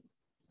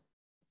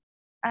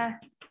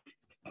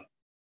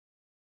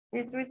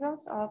these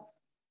results of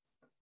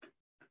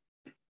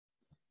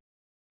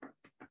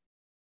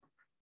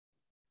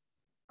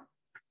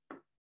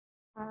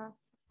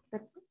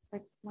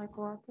my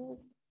coauthor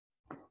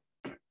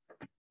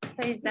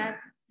says that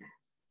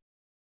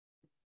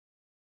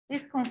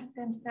these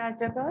consistent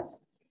algebras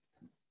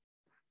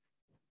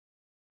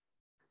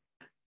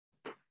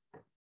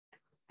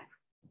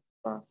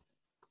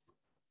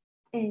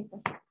is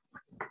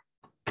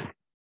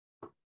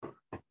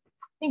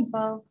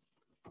simple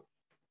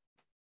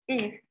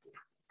if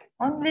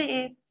only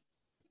if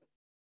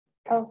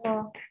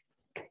alpha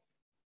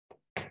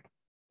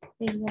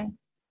is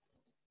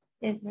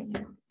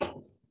real.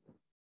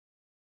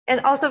 And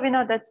also we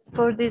know that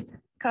for these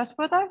cross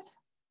products,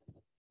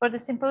 for the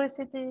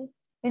simplicity,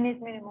 we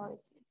need minimality.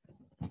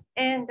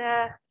 And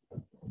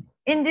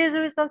in these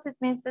results, it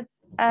means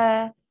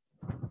that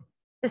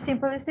the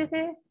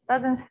simplicity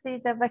doesn't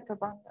see the vector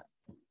bundle.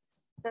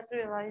 Just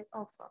realize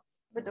alpha,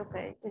 but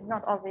okay, it's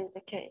not always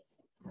the case.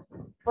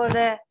 For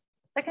the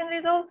second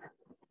result,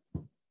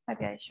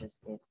 maybe I should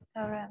see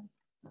theorem.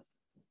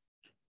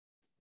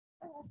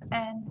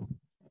 And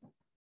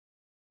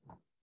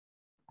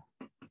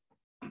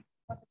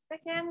for the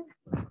second,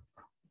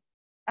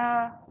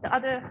 the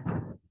other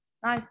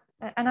nice,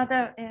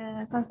 another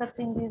concept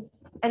in this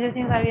Elliott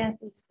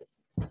invariance is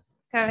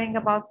caring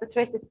about the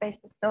trace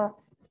spaces. So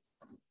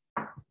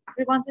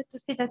we wanted to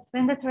see that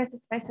when the trace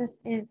spaces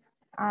is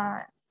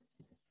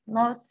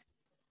not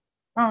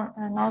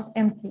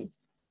empty.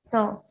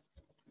 So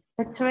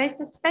the trace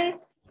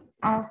space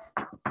of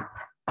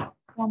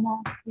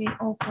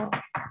homomorphism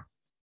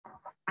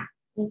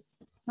is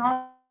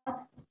not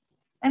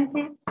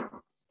empty,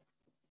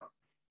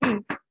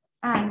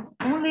 and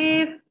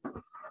only if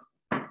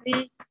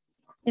V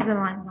is a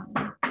line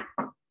bundle.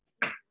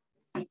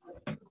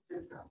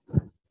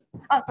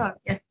 Oh, sorry,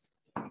 yes.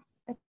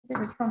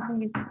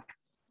 Something is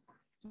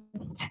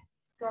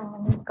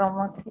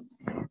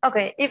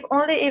okay, if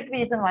only if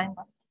V is a line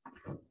bundle.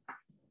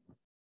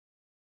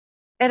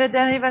 And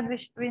then even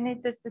we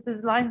need this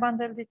line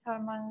bundle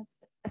determines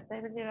a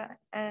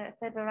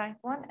stable rank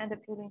 1 and a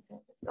pure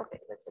infinity. Okay,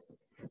 let's just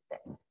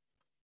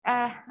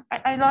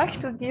I like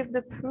to give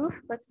the proof,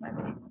 but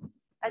maybe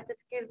I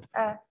just give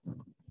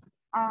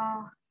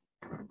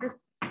this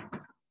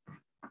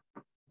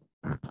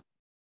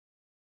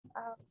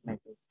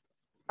maybe.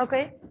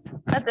 Okay,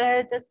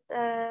 just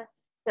the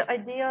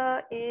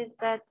idea is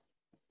that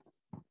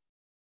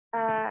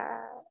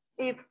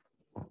if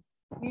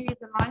V is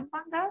a line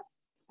bundle,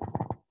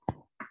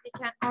 we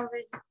can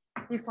always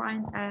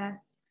define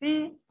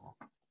V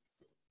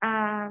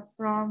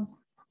from,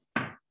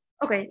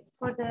 okay,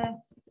 for the,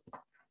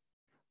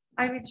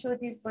 I will show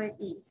this by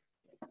E.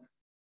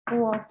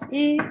 O of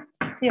E,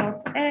 C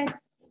of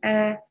X,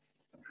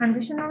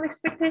 conditional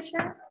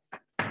expectation.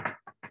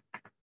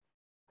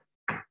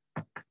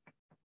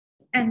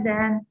 And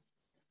then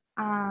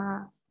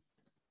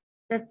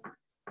just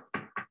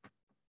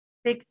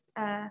fix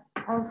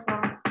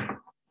alpha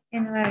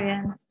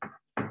invariant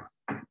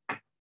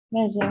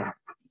measure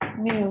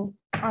mu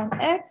on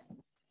X,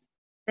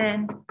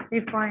 then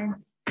define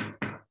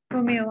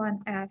 2 mu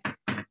on F,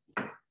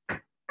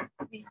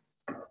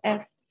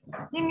 F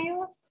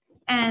mu,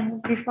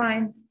 and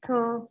define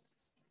 2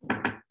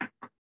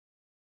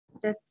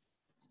 just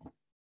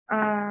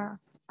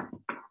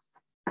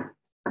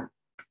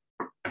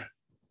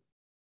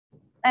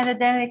and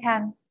then we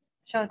can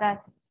show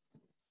that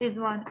this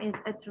one is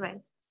a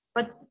trace.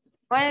 But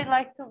why I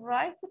like to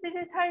write the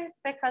digitize is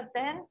because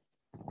then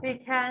we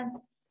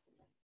can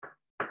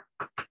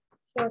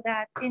show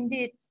that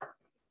indeed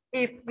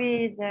if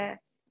V is a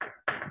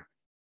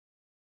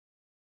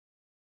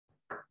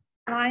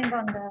line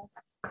bundle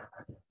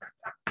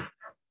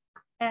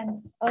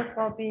and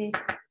also be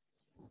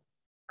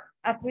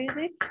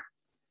aprioric,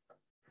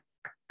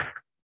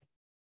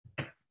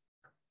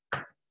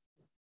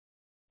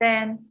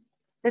 then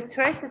the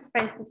trace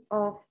spaces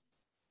of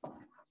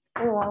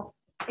O of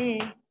E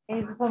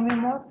is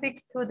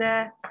homomorphic to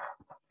the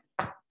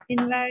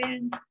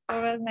invariant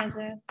oral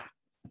measure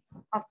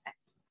of X.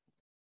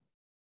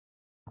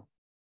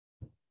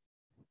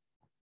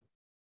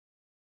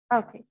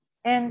 Okay,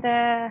 and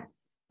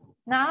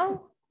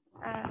now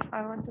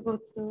I want to go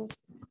to,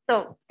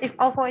 so if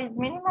alpha is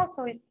minimal,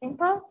 so it's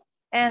simple,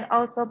 and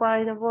also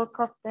by the work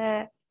of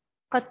the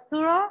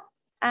Katsura,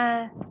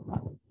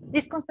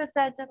 this constructed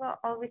algebra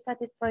always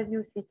satisfies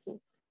UCT.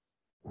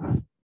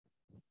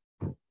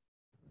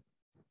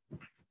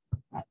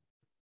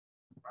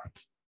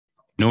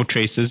 No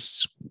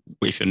traces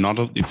If you're not,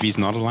 if he's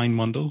not a line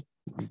bundle,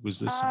 was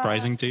this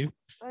surprising to you?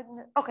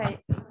 Okay,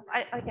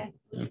 okay.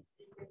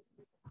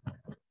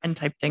 And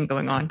type thing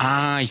going on.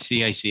 Ah, I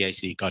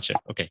see. Gotcha.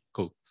 Okay,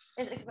 cool.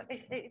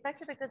 It's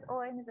actually because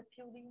ON is a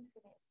purely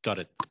infinite. Got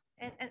it.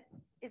 And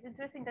it's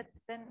interesting that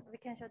then we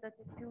can show that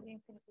this purely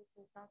infinite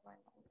is not line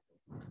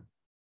bundle.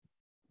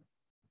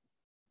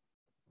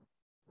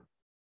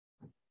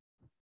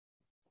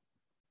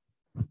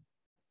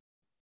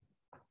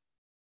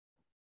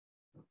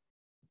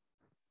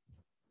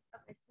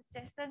 Okay, since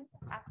Jason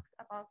asks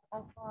about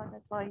alpha,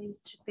 that's why it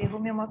should be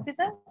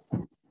homeomorphisms.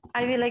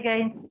 I will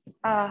again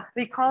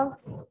recall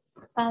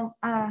some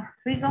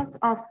results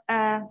of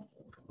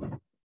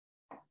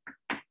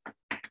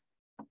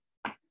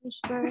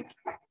Fishberg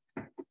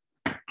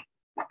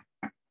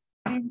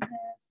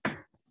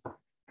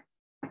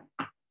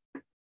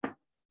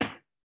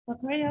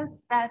materials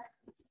that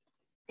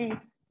if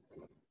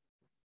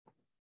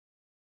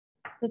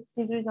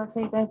these results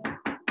say that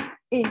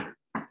if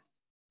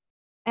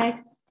X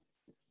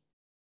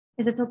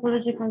is a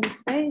topological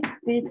space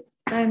with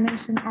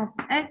dimension of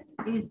X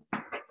is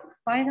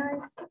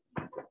finite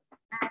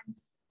and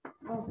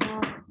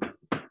also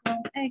from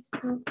X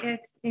to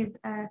X is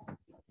a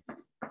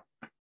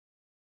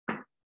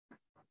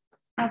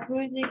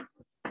periodic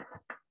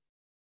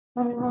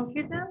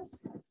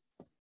homomorphisms,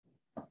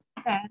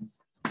 then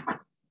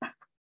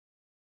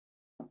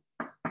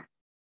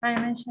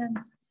dimension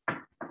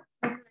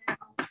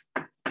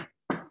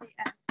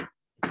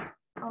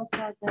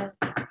also the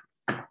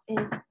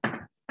is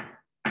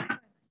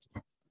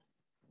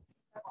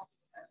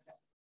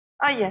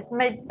yes,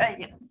 maybe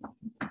yes.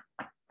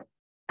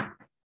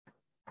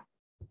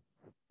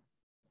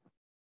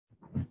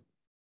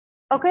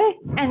 Okay,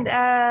 and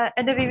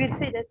then we will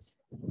see that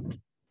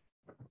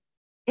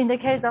in the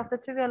case of the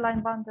trivial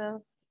line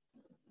bundle,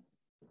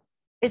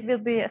 it will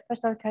be a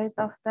special case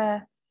of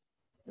the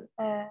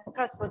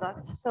cross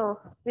product. So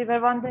we were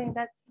wondering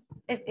that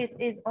if it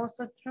is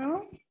also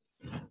true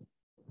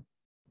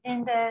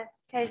in the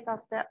case of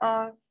the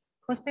R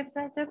constraint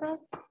algebras,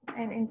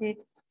 and indeed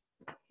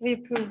we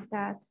proved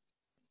that.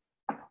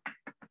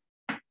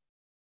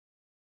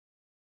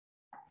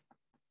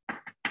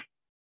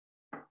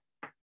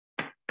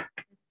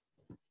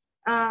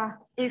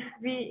 If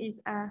V is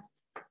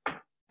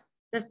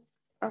just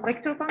a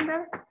vector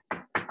bundle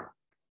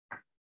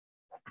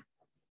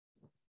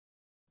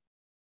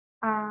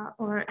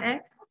over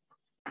X,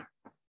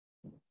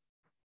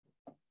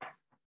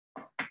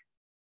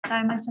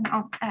 dimension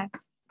of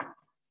X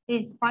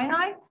is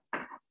finite,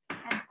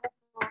 and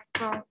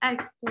from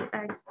X to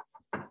X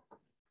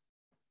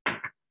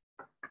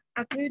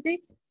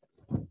periodic,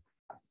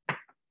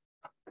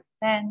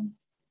 then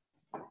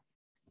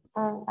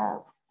all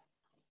of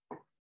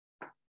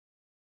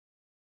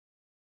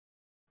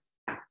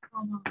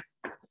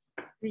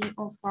V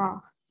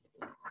over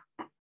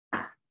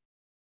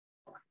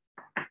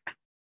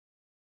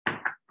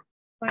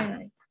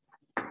finite.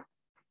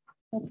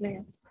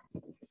 Okay.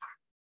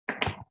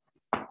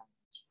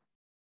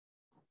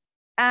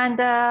 And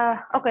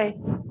okay,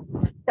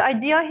 the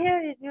idea here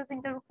is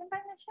using the Rupin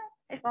dimension.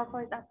 If alpha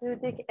is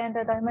aperiodic and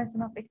the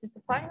dimension of X is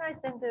finite,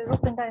 then the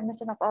Rupin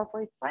dimension of alpha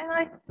is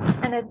finite,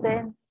 and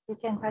then we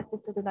can pass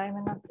it to the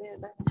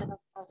dimension of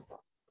alpha.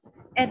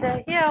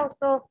 And here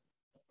also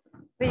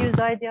we use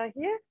the idea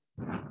here.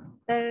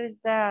 There is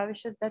we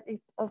show that if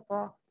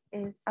alpha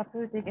is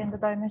aperiodic and the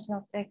dimension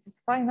of X is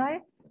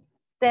finite,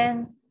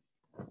 then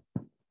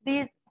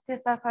these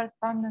CSR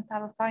correspondents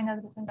have a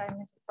finite Rupin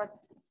dimension, but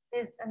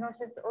these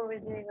notions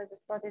already were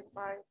studied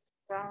by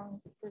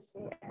Brown,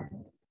 Sushi,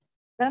 and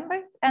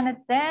Lambert. And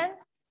then,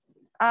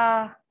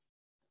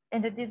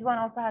 and this one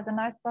also has a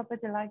nice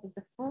property like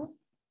the full.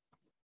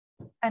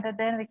 And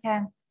then we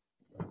can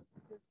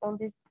use all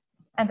this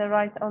and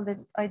write all the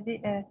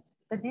idea,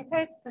 the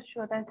details to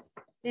show that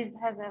this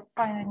has a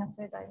finite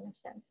Noether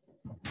dimension.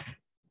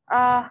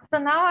 So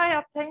now I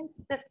obtained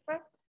the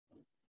first.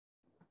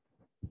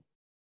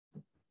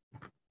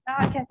 Now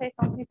I can say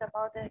something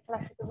about the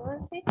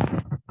classifiability.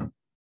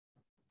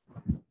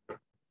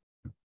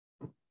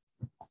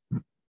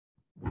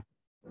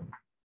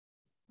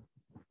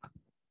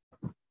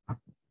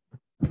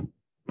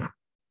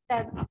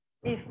 That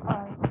if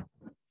I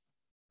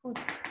put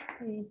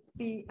C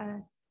be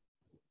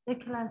the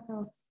class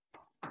of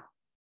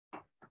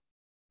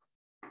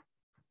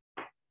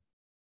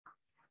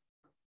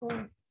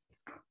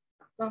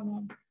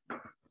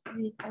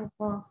V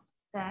over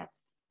that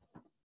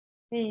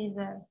B is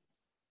a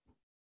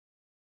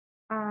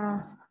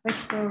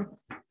vector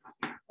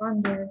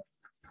bundle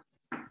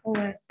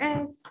over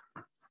S,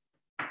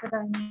 the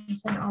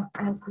dimension of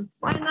S is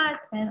finite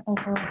and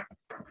over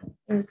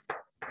is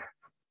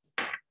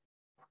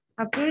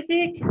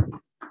aperiodic,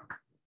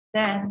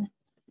 then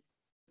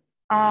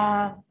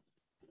the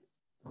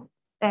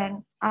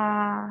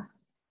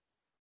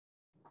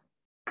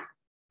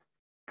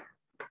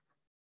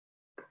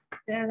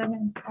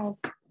elements of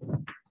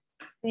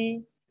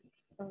C,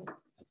 so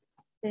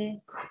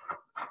C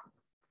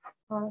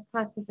are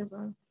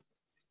classifiable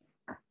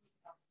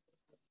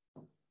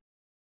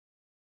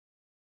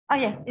Oh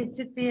yes, it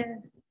should be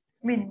a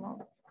minimum.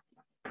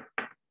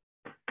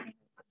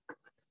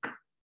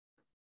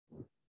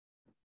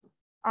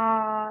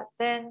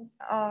 Then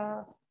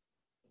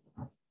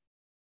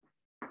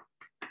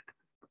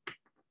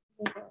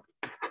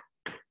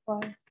for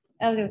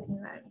Elliott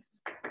invariant.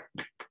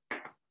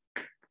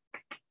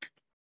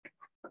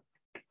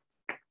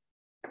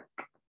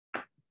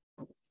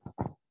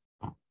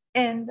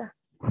 And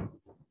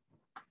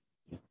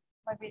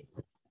maybe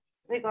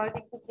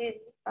regarding to these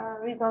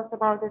results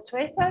about the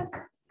tracers,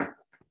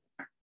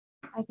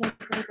 I can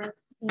say that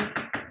if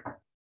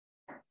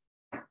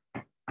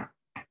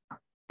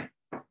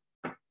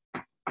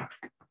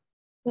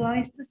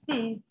nice to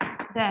see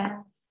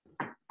that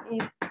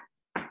if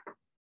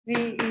V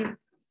is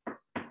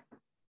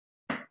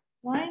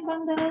line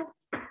bundle,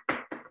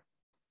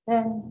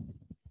 then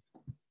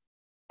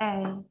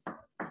A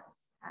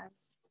has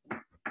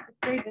a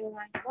stable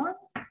line 1,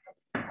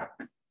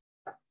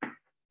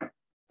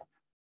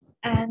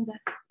 and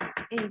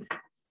if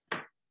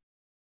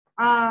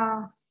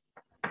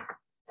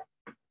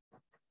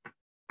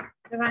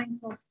the rank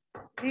of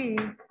V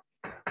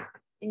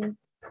is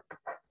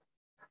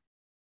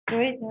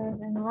greater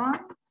than 1,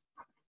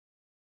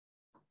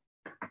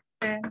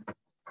 then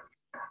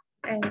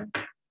A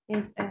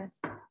is a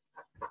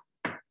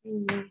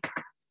really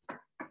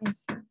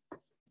interesting.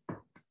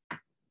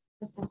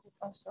 This is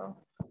also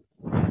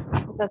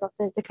because of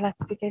the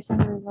classification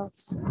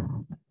results.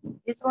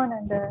 This one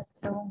and the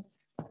one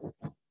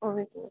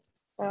over here.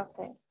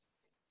 Okay.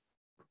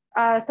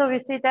 So we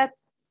see that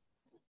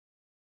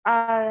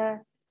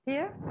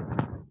here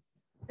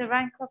the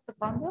rank of the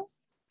bundle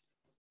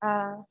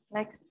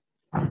next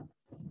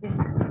is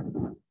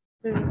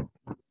the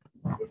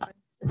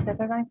difference. The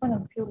second rank one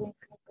and pure link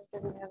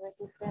we have a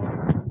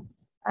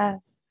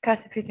different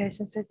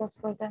classifications results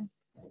for them.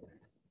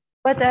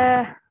 But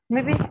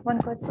maybe one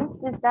question is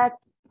that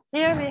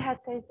here we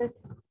had said this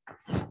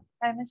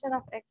dimension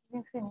of x is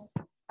infinite.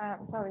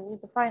 Sorry,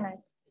 is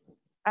finite.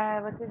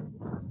 But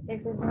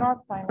if it's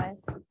not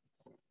finite,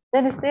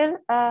 then still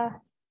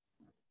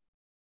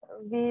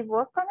we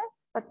work on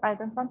it, but I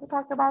don't want to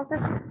talk about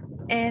this.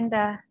 And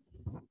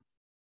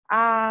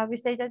we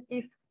say that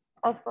if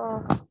of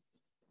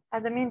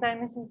the mean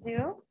dimension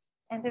 0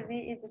 and the V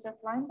is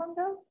just line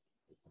bundle,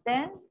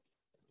 then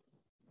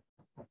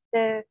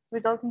the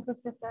resulting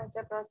Christmas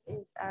algebra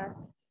is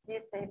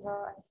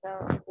stable, and so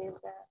it is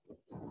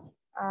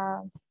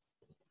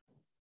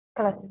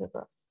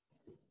classifiable.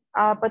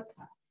 But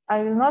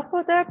I will not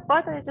go there,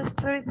 but I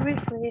just very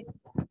briefly,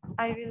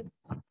 I will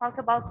talk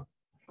about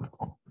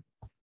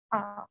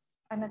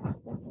I'm not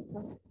just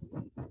because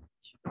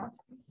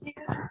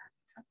here.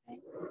 Okay.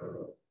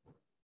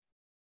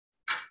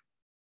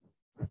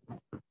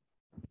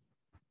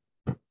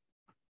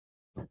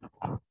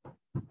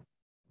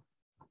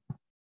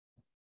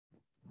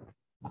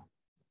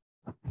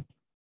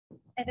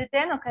 And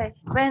then, okay,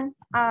 when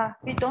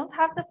we don't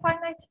have the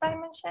finite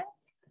dimension,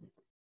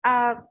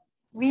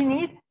 we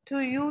need to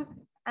use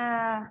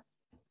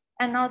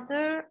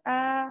another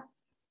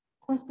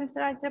constructor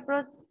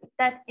algebra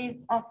that is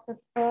of the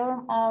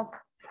form of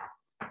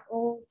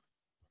O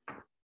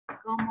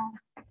gamma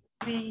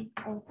 3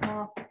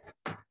 over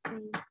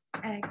C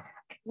x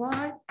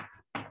y.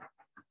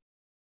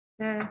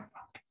 The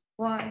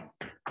y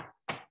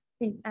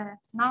is a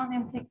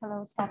non-empty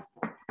closed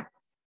subset.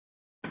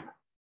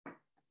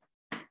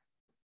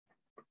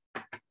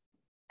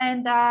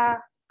 And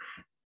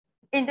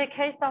in the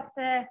case of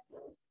the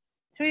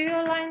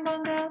trivial line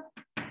bundle,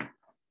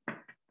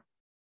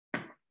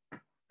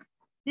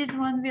 this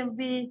one will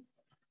be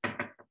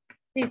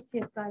this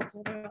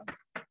algebra.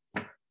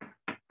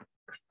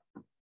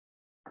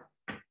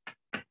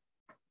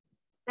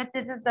 That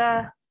this is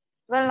the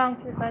well-known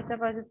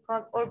algebra is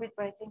called orbit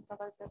breaking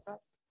algebra.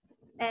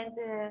 And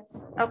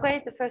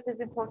okay, the first is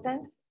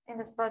important in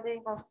the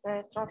studying of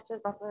the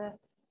structures of the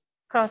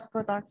cross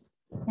products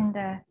in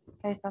the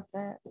case of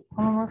the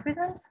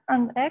homomorphisms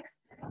on X,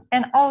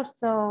 and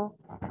also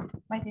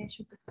maybe I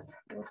should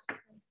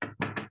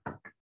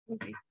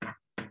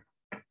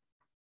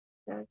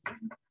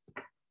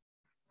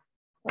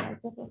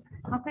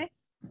okay,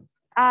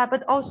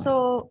 but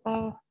also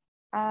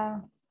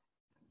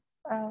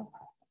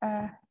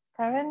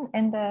Karen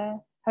and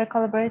her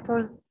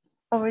collaborators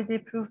already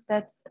proved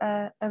that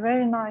a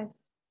very nice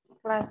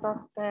class of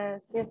the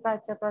CS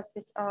algebras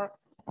which are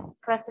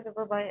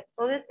classifiable by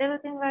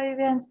Elliott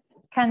invariants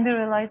can be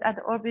realized at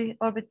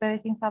orbit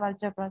breaking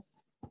subalgebras,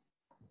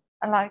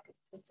 like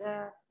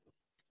the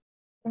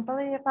simple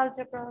EF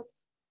algebras,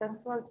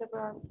 dense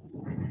algebras.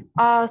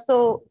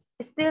 So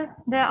still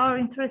there are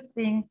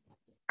interesting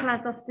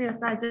class of CS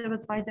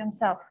algebras by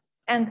themselves.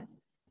 And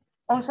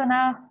also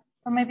now,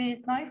 or maybe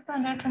it's nice to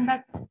understand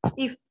that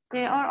if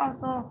they are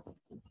also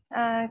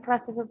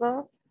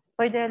classifiable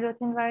by the Elliott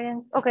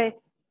invariants. Okay,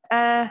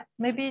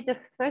 maybe the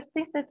first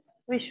thing that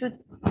we should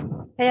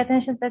pay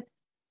attention is that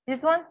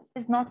this one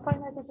is not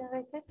finitely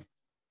generated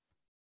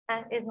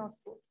and is not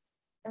full.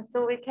 And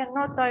so we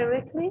cannot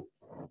directly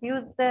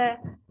use the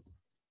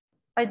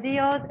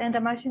ideas and the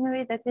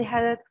machinery that we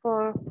had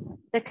for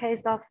the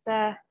case of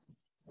the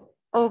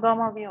O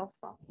gamma V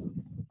alpha.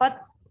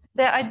 But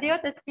the idea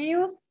that we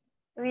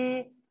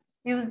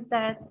use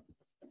that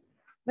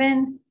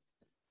when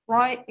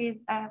Y is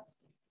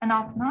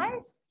enough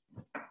nice,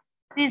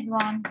 this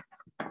one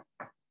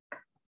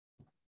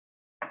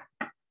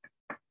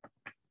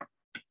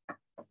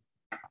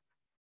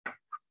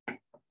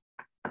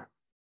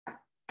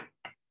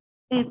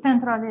is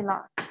centrally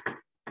large.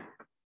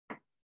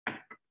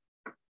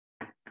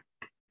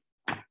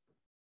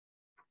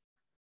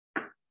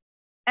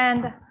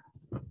 And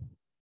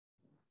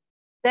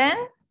then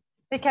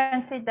we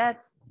can see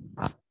that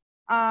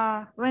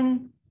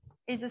when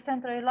it's a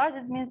centrally large,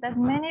 it means that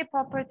many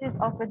properties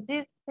of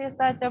this CSI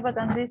algebra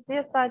and this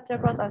CSI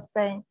algebra are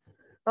same.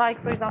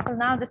 Like, for example,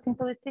 now the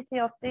simplicity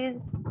of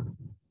this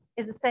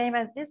is the same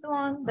as this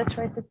one. The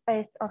trace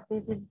space of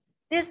this is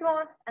this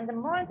one. And the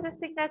more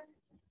interesting that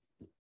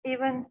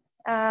even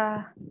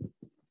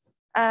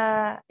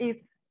if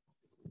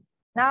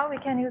now we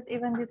can use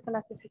even these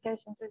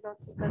classification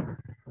results, because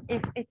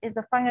if it is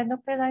a finite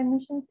nuclear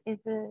dimensions,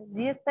 it's a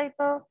Z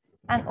stable,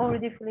 and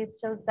already Philippe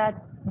shows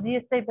that Z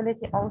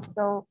stability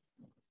also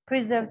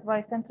preserves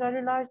by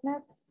centrally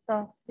largeness.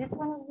 So this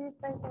one is Z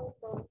stable,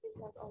 so this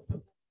one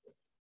also.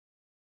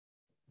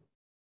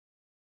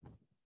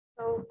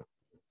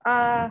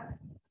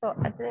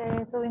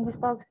 So in this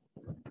box,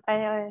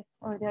 I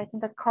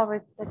think that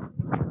covers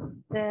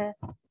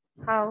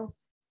how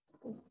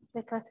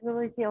the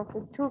classifiability of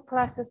the two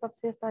classes of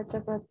CSI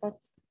algebras that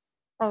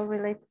are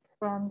related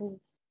from the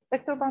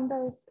vector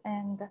bundles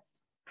and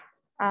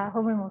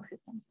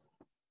homomorphisms.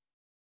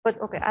 But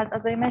okay,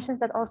 as I mentioned,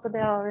 that also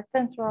there are a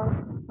central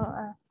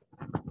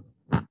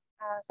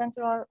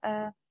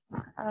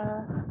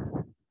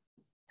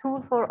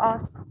tool for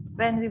us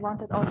when we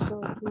wanted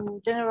also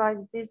to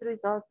generalize these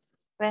results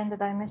when the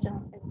dimension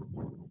of it.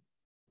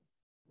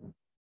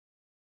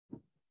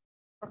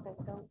 Okay,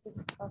 so this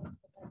is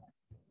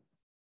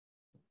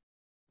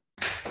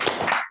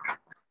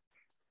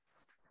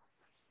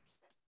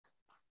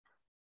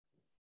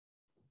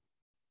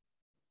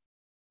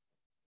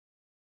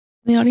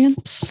the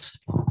audience.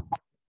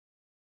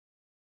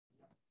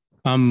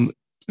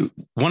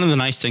 One of the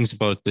nice things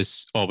about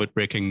this orbit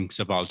breaking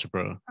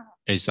subalgebra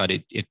is that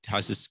it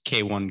has this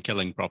K1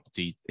 killing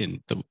property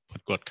in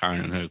what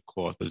Karen and her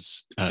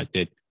co-authors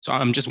did. So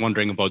I'm just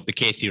wondering about the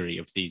K theory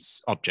of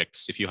these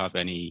objects, if you have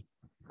any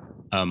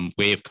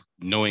way of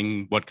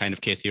knowing what kind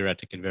of K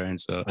theoretic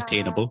invariants are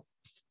attainable.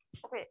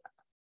 Okay,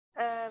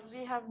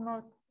 we have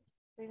not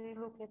really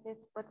looked at it,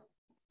 but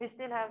we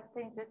still have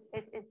things that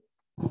it is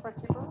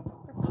possible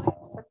to do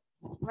it, but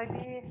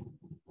maybe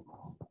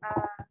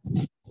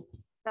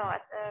no.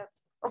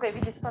 Okay,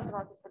 we discussed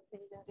about this, but we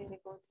didn't really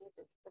go through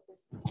this. But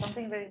it's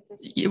something very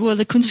interesting. Well,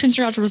 the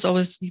Kunst-Finster algebra is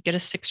always you get a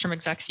 6-term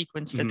exact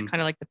sequence. That's kind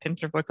of like the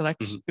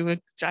Pimsleur-Voekelx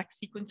exact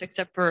sequence,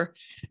 except for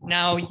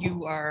now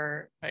you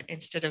are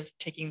instead of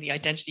taking the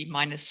identity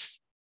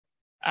minus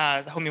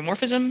the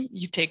homeomorphism,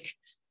 you take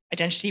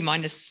identity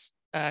minus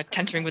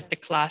tensor with the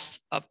class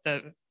of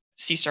the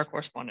C-star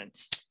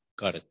correspondence.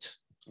 Got it.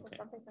 Okay.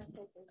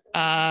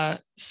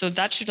 So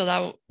that should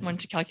allow one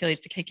to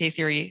calculate the K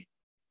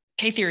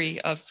theory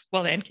of,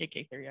 well, the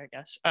NKK theory, I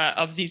guess,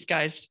 of these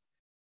guys.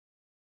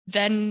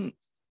 Then,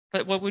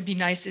 but what would be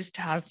nice is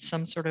to have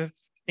some sort of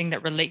thing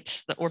that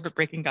relates the orbit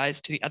breaking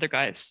guys to the other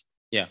guys.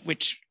 Yeah,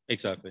 which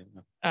exactly.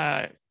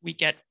 We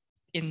get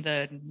in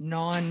the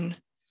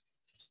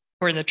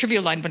or in the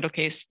trivial line bundle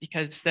case,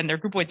 because then they're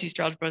groupoid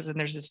C-star algebras, and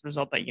there's this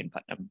result by Ian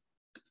Putnam.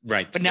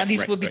 Right. But now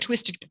these will be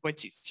twisted groupoid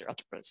C-star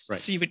algebras. Right.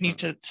 So you would need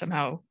to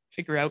somehow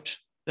figure out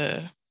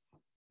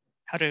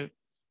how to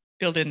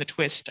build in the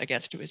twist, I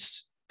guess, to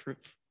his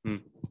proof.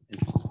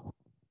 Interesting.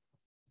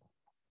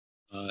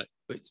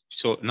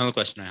 So another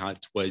question I had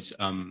was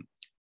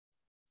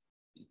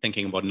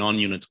thinking about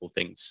non-unital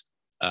things,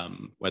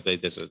 whether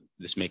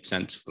this makes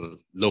sense for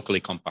locally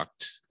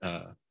compact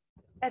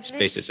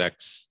spaces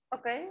X.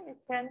 Okay, it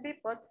can be,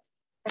 but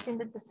I think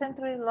that the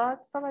centrally large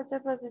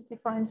subalgebras is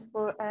defined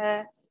for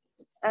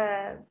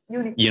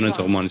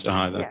unital ones.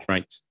 That's yes.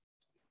 Right.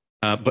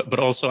 But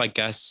also, I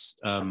guess.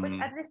 But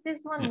at least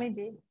this one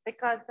maybe,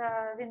 because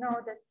we know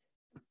that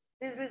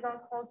this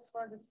result holds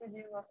for the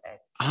studio of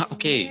X.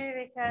 Okay. Maybe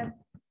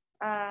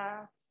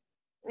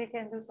we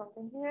can do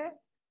something here,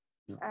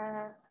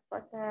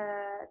 but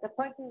the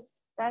point is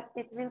that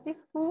it will be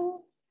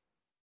full.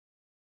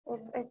 If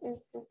it is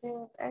the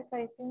studio of X,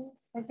 I think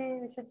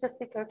maybe we should just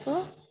be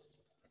careful.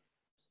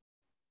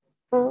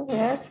 Full,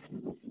 yes.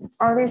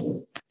 All this,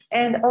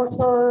 and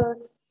also,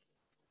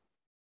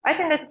 I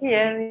think that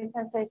here we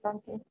can say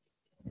something.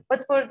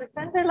 But for the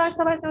central large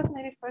operators,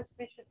 maybe first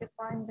we should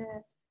define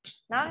the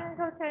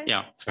non-unital case.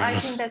 Yeah, I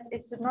think that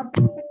it should not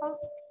be difficult.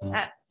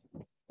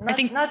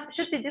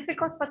 Should be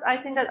difficult, but I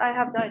think that I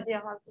have the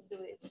idea how to do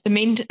it. The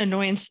main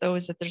annoyance, though,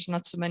 is that there's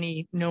not so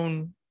many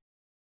known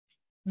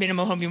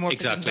minimal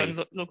homeomorphisms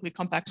on locally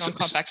compact,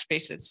 non-compact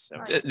spaces.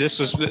 So. This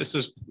was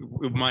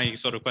my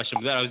sort of question.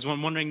 That I was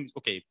wondering.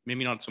 Okay,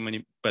 maybe not so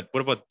many, but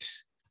what about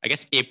I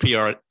guess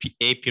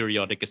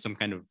aperiodic is some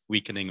kind of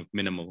weakening of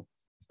minimal.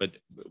 But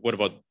what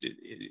about,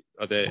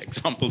 are there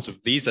examples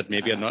of these that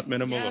maybe are not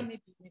minimal? Yeah, or?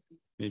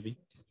 maybe.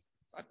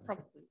 Yeah,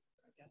 Probably,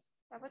 I guess.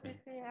 but if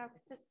we have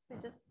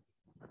just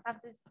have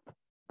this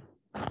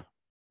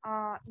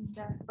in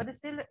there, but it's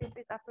still if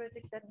it's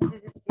aperiodic, then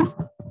this is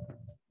zero.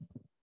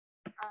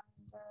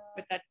 And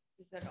But that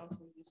does that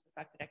also use the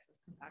fact that X is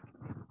compact?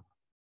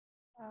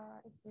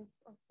 it is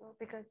also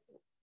because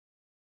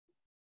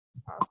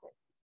okay.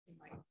 It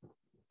might.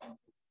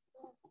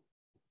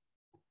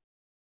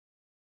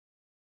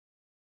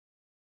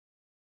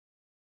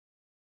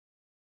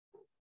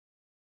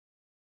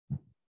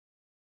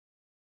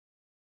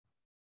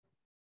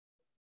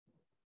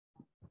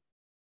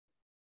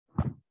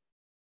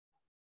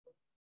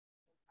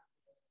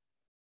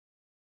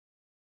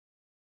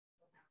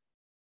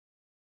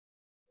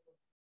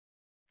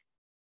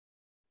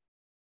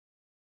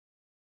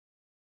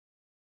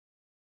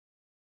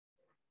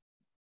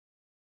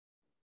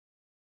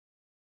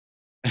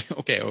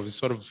 Okay, I was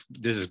sort of,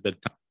 this is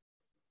bedtime.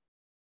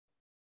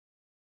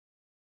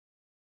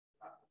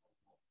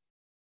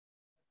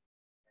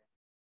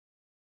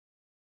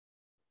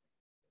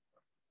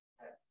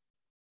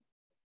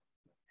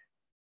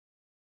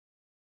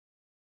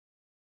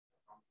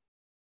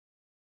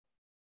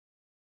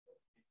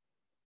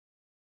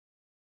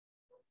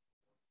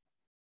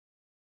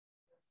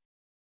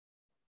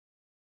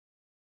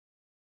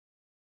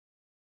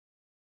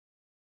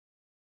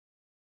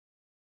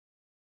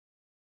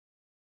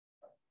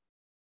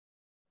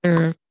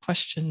 Other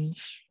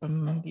questions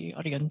from the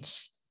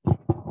audience?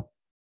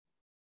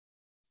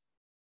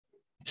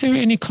 Is there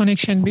any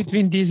connection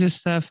between this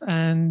stuff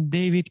and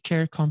David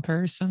Kerr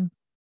comparison?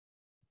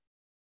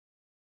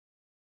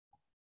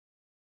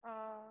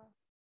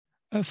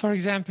 For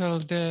example,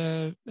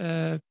 the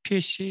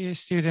PhD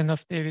student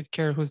of David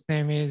Kerr, whose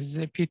name is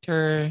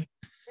Peter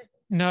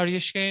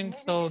Naryshkin,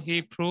 so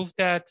he proved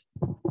that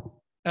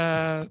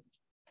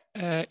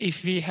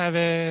if we have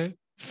a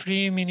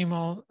free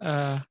minimal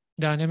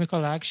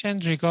dynamical action,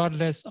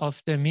 regardless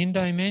of the mean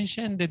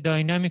dimension, the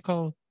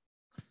dynamical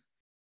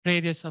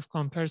radius of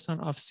comparison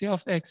of C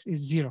of X is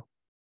 0.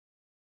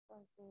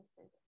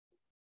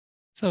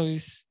 So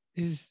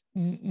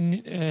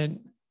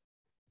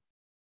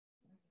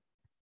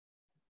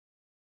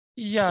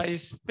yeah,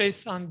 it's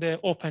based on the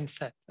open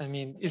set. I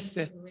mean, it's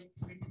the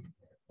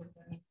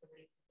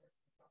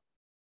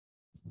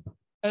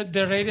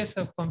radius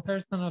of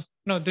comparison of,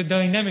 no, the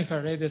dynamical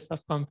radius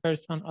of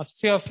comparison of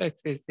C of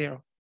X is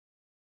 0.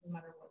 No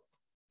matter what.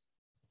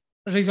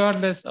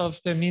 Regardless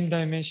of the mean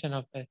dimension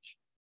of H.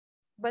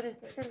 But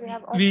it's still we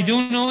have. We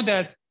do know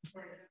that.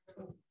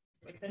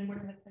 But then what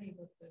does that tell you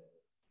about the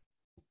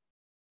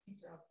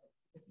teacher output?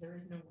 Because there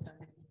is no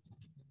dynamic.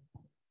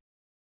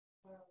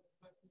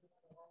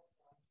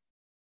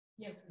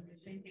 Yes, the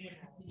same thing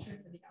would be true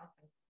for the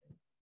output.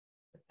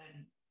 But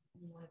then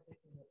you want to think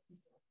about the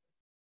teacher output.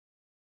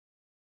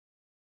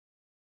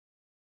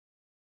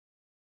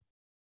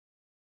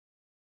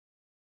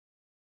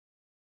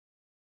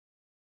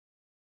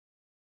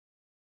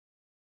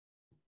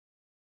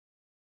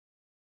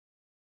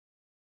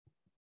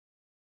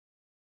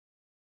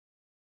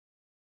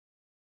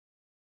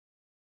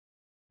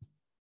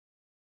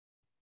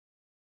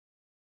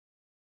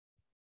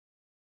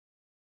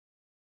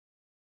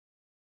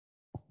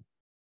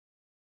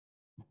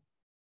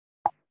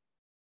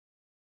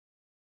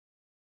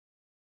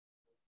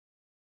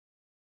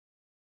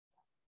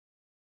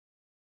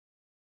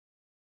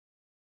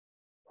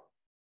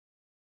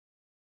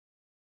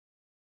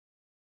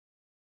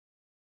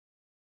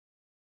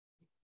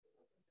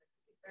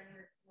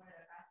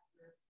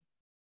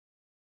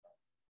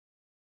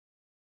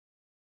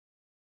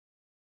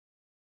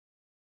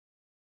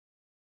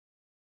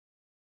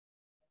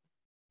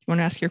 You want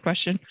to ask your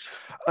question?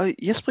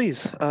 Yes,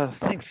 please.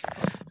 Thanks.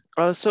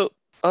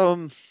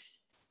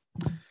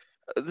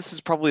 This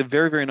is probably a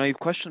very, very naive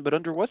question, but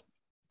under what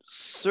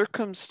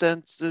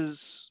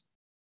circumstances,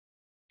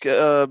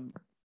 could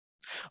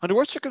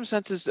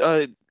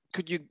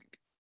you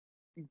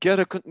get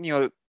a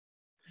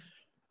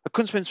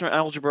consequence from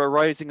algebra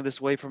arising in this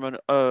way from a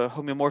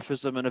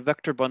homeomorphism and a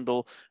vector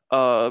bundle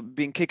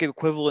being K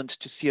equivalent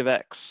to C of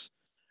X?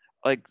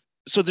 Like,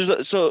 so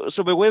there's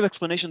so by way of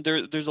explanation,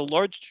 there's a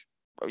large,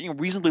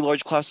 reasonably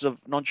large classes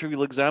of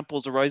non-trivial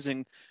examples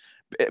arising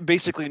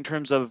basically in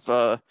terms of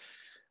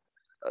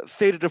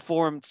theta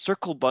deformed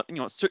circle,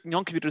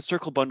 non-commutative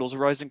circle bundles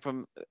arising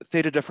from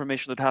theta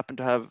deformation that happen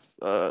to have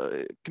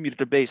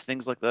commutative base,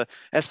 things like the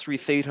S3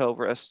 theta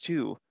over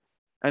S2.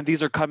 And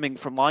these are coming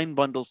from line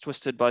bundles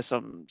twisted by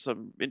some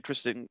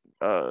interesting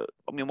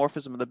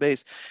homeomorphism in the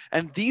base.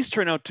 And these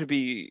turn out to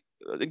be,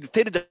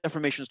 theta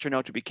deformations turn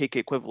out to be KK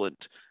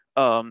equivalent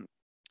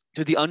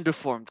to the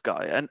undeformed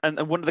guy. And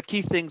one of the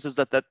key things is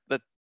that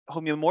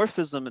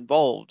homeomorphism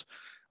involved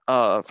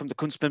from the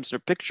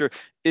Kunst-Pimsner picture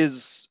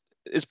is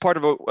part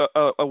of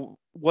a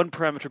one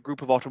parameter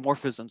group of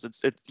automorphisms.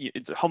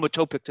 It's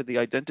homotopic to the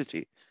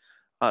identity.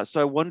 So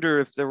I wonder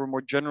if there were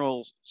more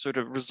general sort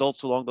of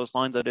results along those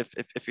lines, that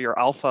if your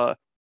alpha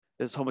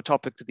is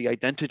homotopic to the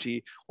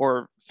identity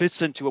or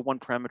fits into a one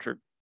parameter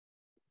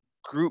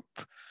group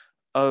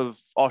of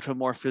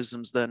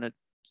automorphisms, then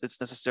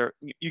it's necessary.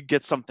 You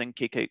get something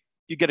KK,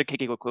 you get a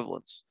KK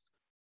equivalence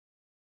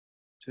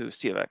to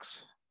C of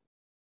X.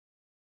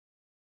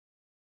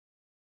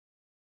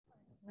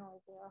 No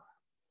idea.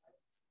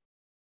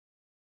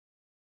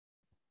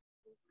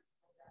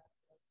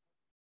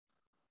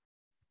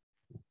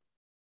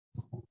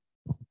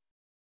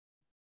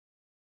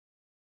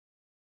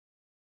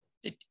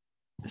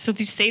 So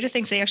these theta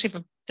things, they actually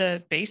have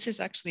the base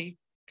is actually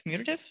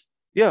commutative?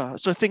 Yeah,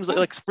 so things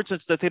like for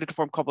instance, the theta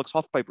deformed complex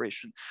Hopf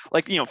vibration.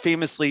 Like,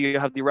 famously you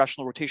have the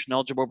irrational rotation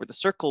algebra over the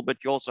circle,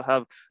 but you also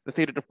have the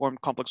theta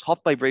deformed complex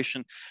Hopf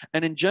vibration.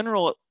 And in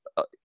general,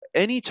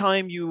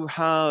 anytime you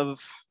have,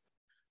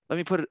 let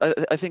me put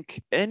it, I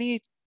think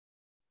any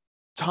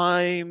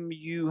time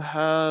you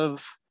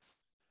have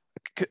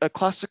a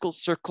classical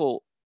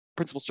circle,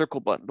 principal circle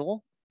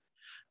bundle,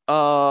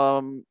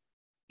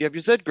 you have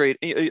your Z grade,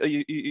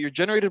 you're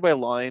generated by a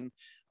line.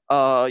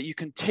 You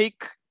can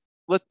take,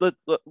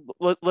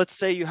 let's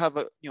say you have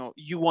a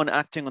U1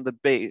 acting on the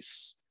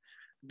base,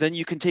 then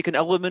you can take an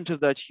element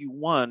of that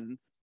U1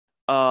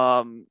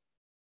 and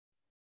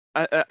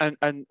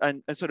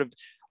sort of,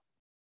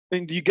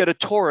 and you get a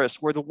torus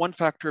where the one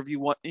factor of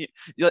U1,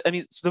 I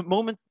mean,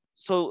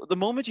 so the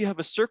moment you have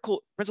a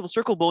circle, principal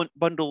circle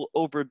bundle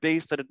over a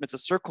base that admits a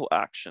circle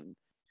action,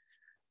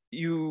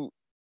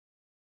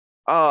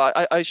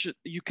 I should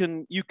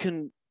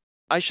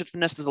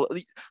finesse this.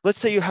 Let's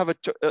say you have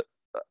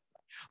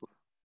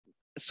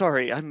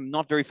sorry, I'm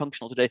not very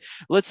functional today.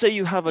 Let's say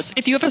you have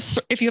if you have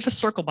a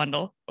circle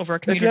bundle over a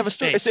commutative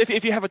space.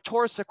 If you have a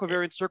torus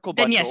equivariant circle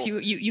bundle, then yes,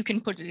 you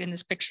can put it in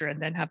this picture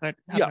and then have a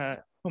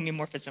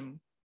homeomorphism.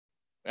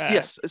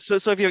 Yes.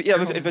 So if you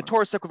if a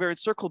torus equivariant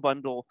circle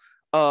bundle,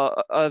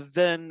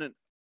 then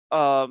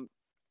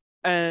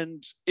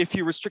and if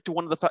you restrict to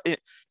one of the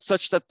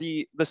such that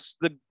the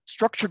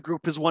structure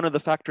group is one of the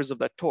factors of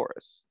that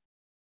torus.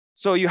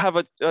 So you have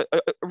you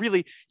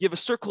have a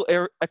circle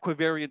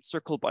equivariant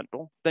circle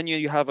bundle. Then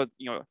you have a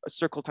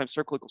circle times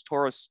circle equals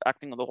torus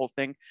acting on the whole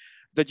thing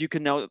that you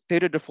can now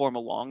theta deform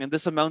along, and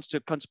this amounts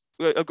to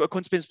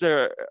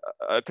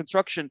a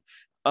construction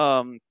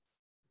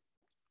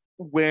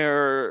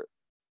where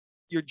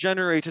you're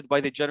generated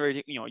by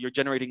you're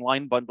generating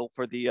line bundle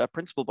for the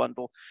principal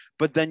bundle,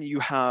 but then you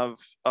have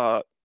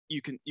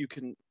you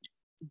can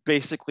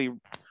basically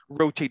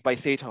rotate by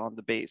theta on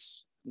the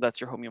base. That's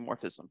your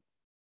homeomorphism.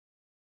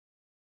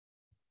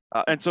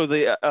 And so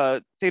the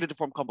theta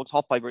deformed complex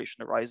Hopf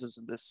vibration arises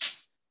in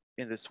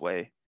this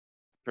way,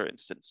 for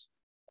instance,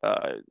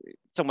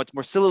 somewhat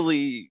more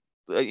sillily,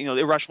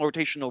 irrational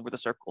rotation over the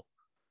circle.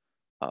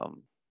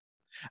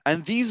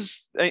 And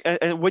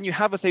when you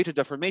have a theta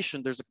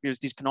deformation, there's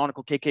these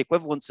canonical KK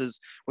equivalences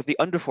with the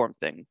undeformed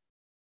thing.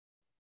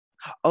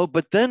 Oh,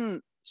 but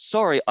then,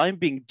 sorry, I'm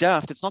being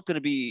daft. It's not going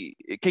to be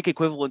KK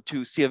equivalent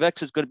to C of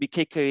X. It's going to be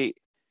KK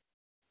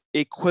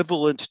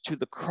equivalent to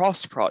the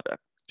cross product,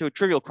 to a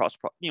trivial cross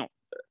product,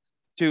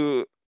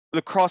 to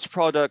the cross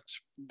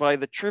product by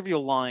the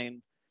trivial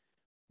line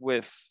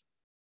with,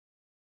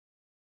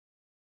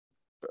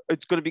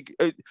 it's going to be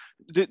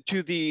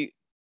to the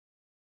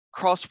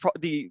cross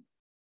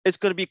it's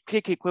going to be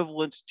KK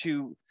equivalent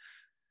to,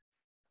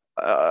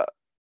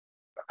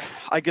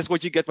 I guess,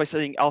 what you get by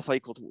setting alpha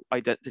equal to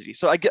identity.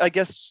 So I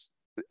guess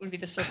it would be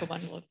the circle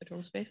bundle of the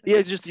total space. Yeah,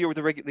 it's just the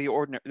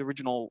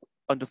original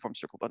undeformed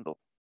circle bundle.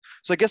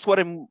 So I guess what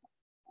I'm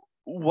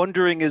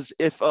wondering is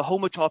if a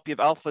homotopy of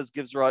alphas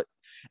gives rise,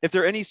 if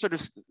there are any sort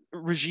of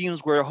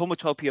regimes where a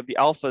homotopy of the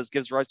alphas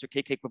gives rise to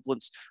KK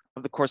equivalence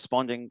of the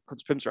corresponding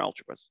Kunz-Pimsner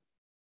algebras.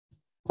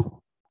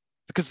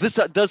 Because this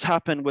does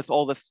happen with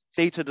all the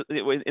theta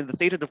in the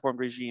theta deformed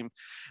regime,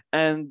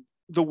 and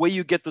the way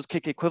you get those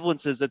KK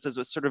equivalences, it's as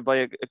sort of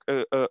by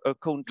a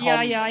cone.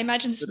 Yeah, I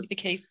imagine this would be the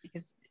case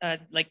because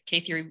like K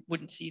theory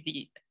wouldn't see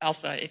the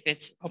alpha if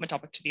it's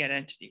homotopic to the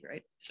identity,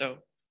 right? So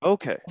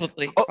okay,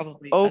 probably okay.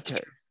 That's true.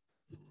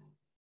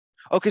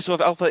 Okay, so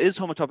if alpha is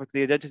homotopic to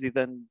the identity,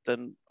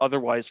 then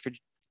otherwise, for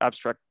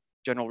abstract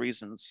general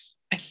reasons,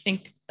 I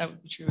think that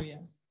would be true.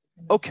 Yeah.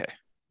 Okay.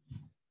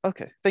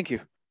 Thank you.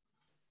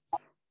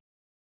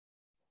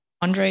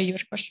 Andre, you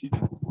had a question? My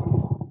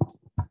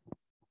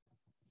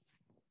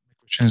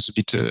question is a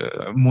bit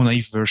more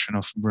naive version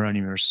of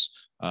Branimer's.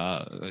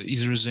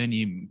 Is there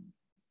any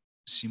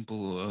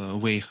simple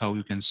way how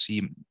you can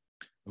see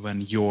when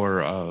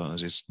your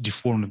this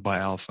deformed by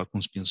alpha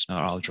Kunz-Pimsner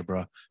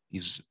algebra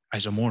is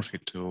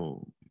isomorphic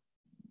to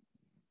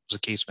the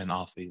case when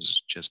alpha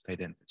is just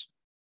identity?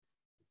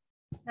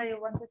 Now you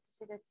wanted to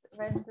see that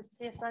when the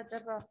CS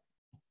algebra,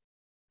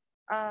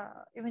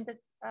 you mean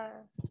that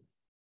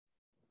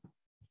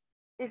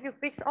if you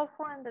fix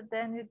alpha and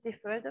then you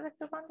defer the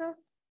vector bundles?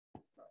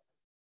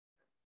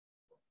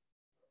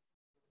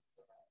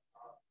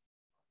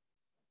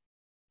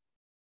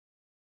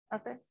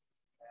 Okay.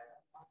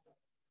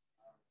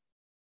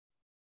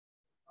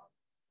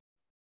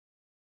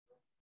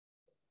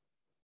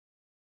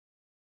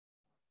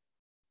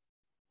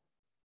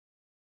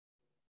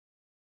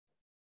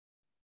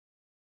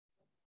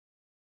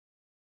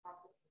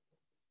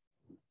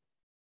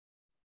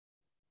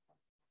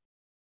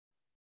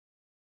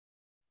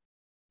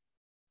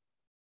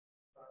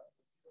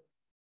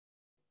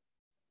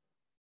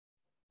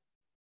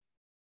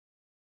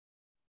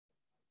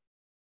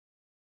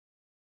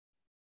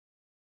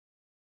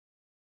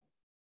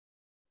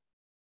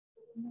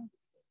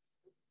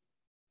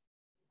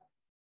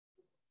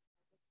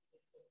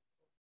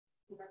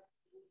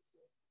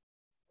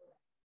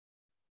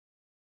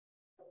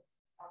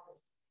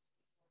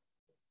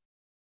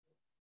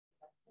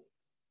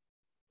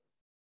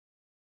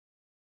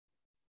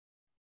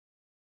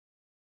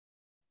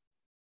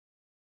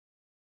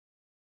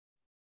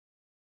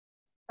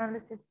 And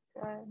this is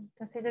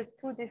considered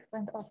two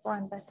different alpha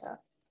and beta.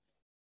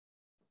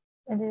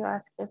 And you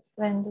ask us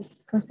when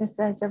this constraint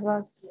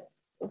algebras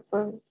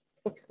for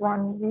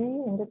x1v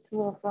in the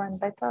two alpha and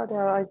beta, they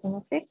are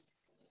isomorphic.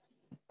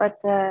 But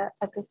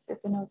at least if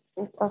you know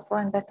if alpha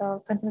and beta are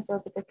continuous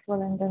orbit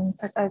equivalent, then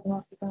such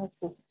isomorphism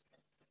exists.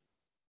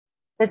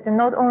 But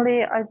not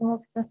only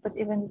isomorphisms, but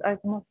even this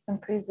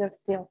isomorphism preserves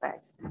the of x.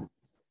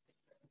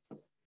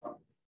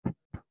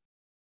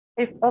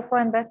 If alpha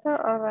and beta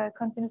are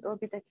continuous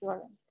orbit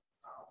equivalent,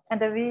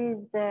 and the v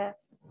is the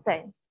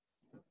same,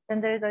 then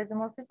there is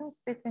isomorphism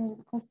between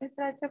these constraint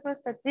algebras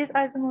that this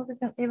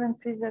isomorphism even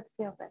preserves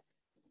the of x.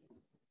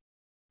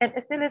 And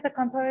still is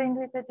comparing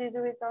with these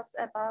results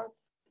about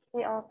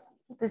the of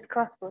this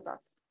cross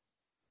product.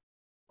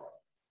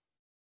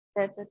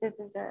 That this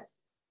is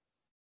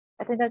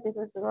I think that this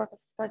is a lot of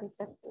studies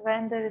that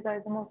when there is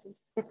isomorphism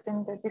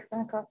between the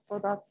different cross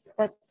products,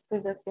 that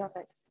preserves the of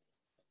x.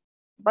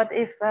 But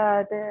if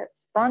the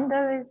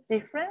bundle is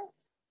different,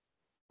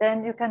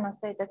 then you cannot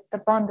say that the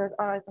bundles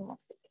are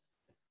isomorphic.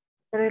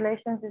 The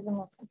relations is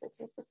more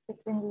complicated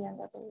between V and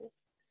W.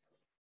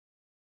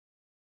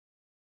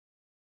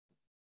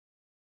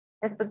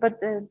 Yes,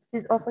 but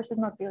this offer should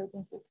not be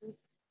identical.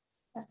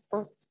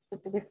 Both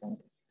should be different.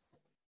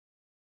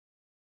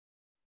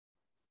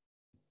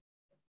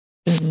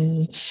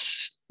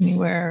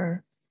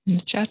 Anywhere in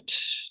the chat?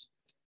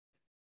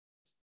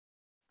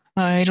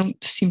 I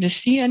don't seem to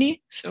see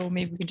any, so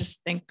maybe we can just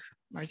thank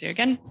Marzieh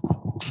again.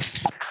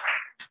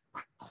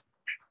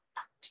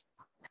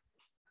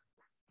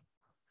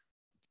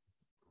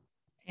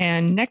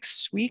 And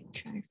next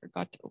week, I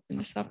forgot to open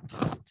this up.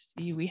 Let's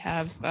see, we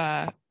have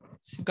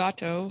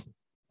Sugato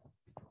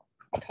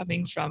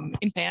coming from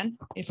Impan,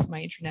 if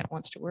my internet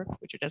wants to work,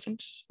 which it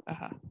doesn't.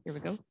 Here we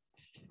go.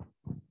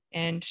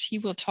 And he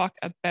will talk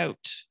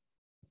about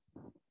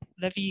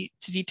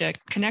Levi-Civita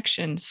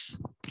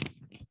connections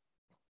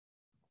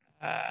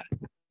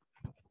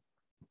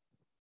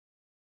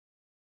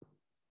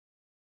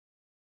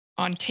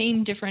on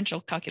tame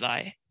differential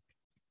calculi.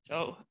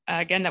 So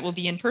again, that will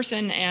be in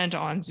person and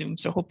on Zoom.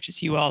 So hope to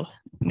see you all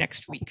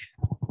next week.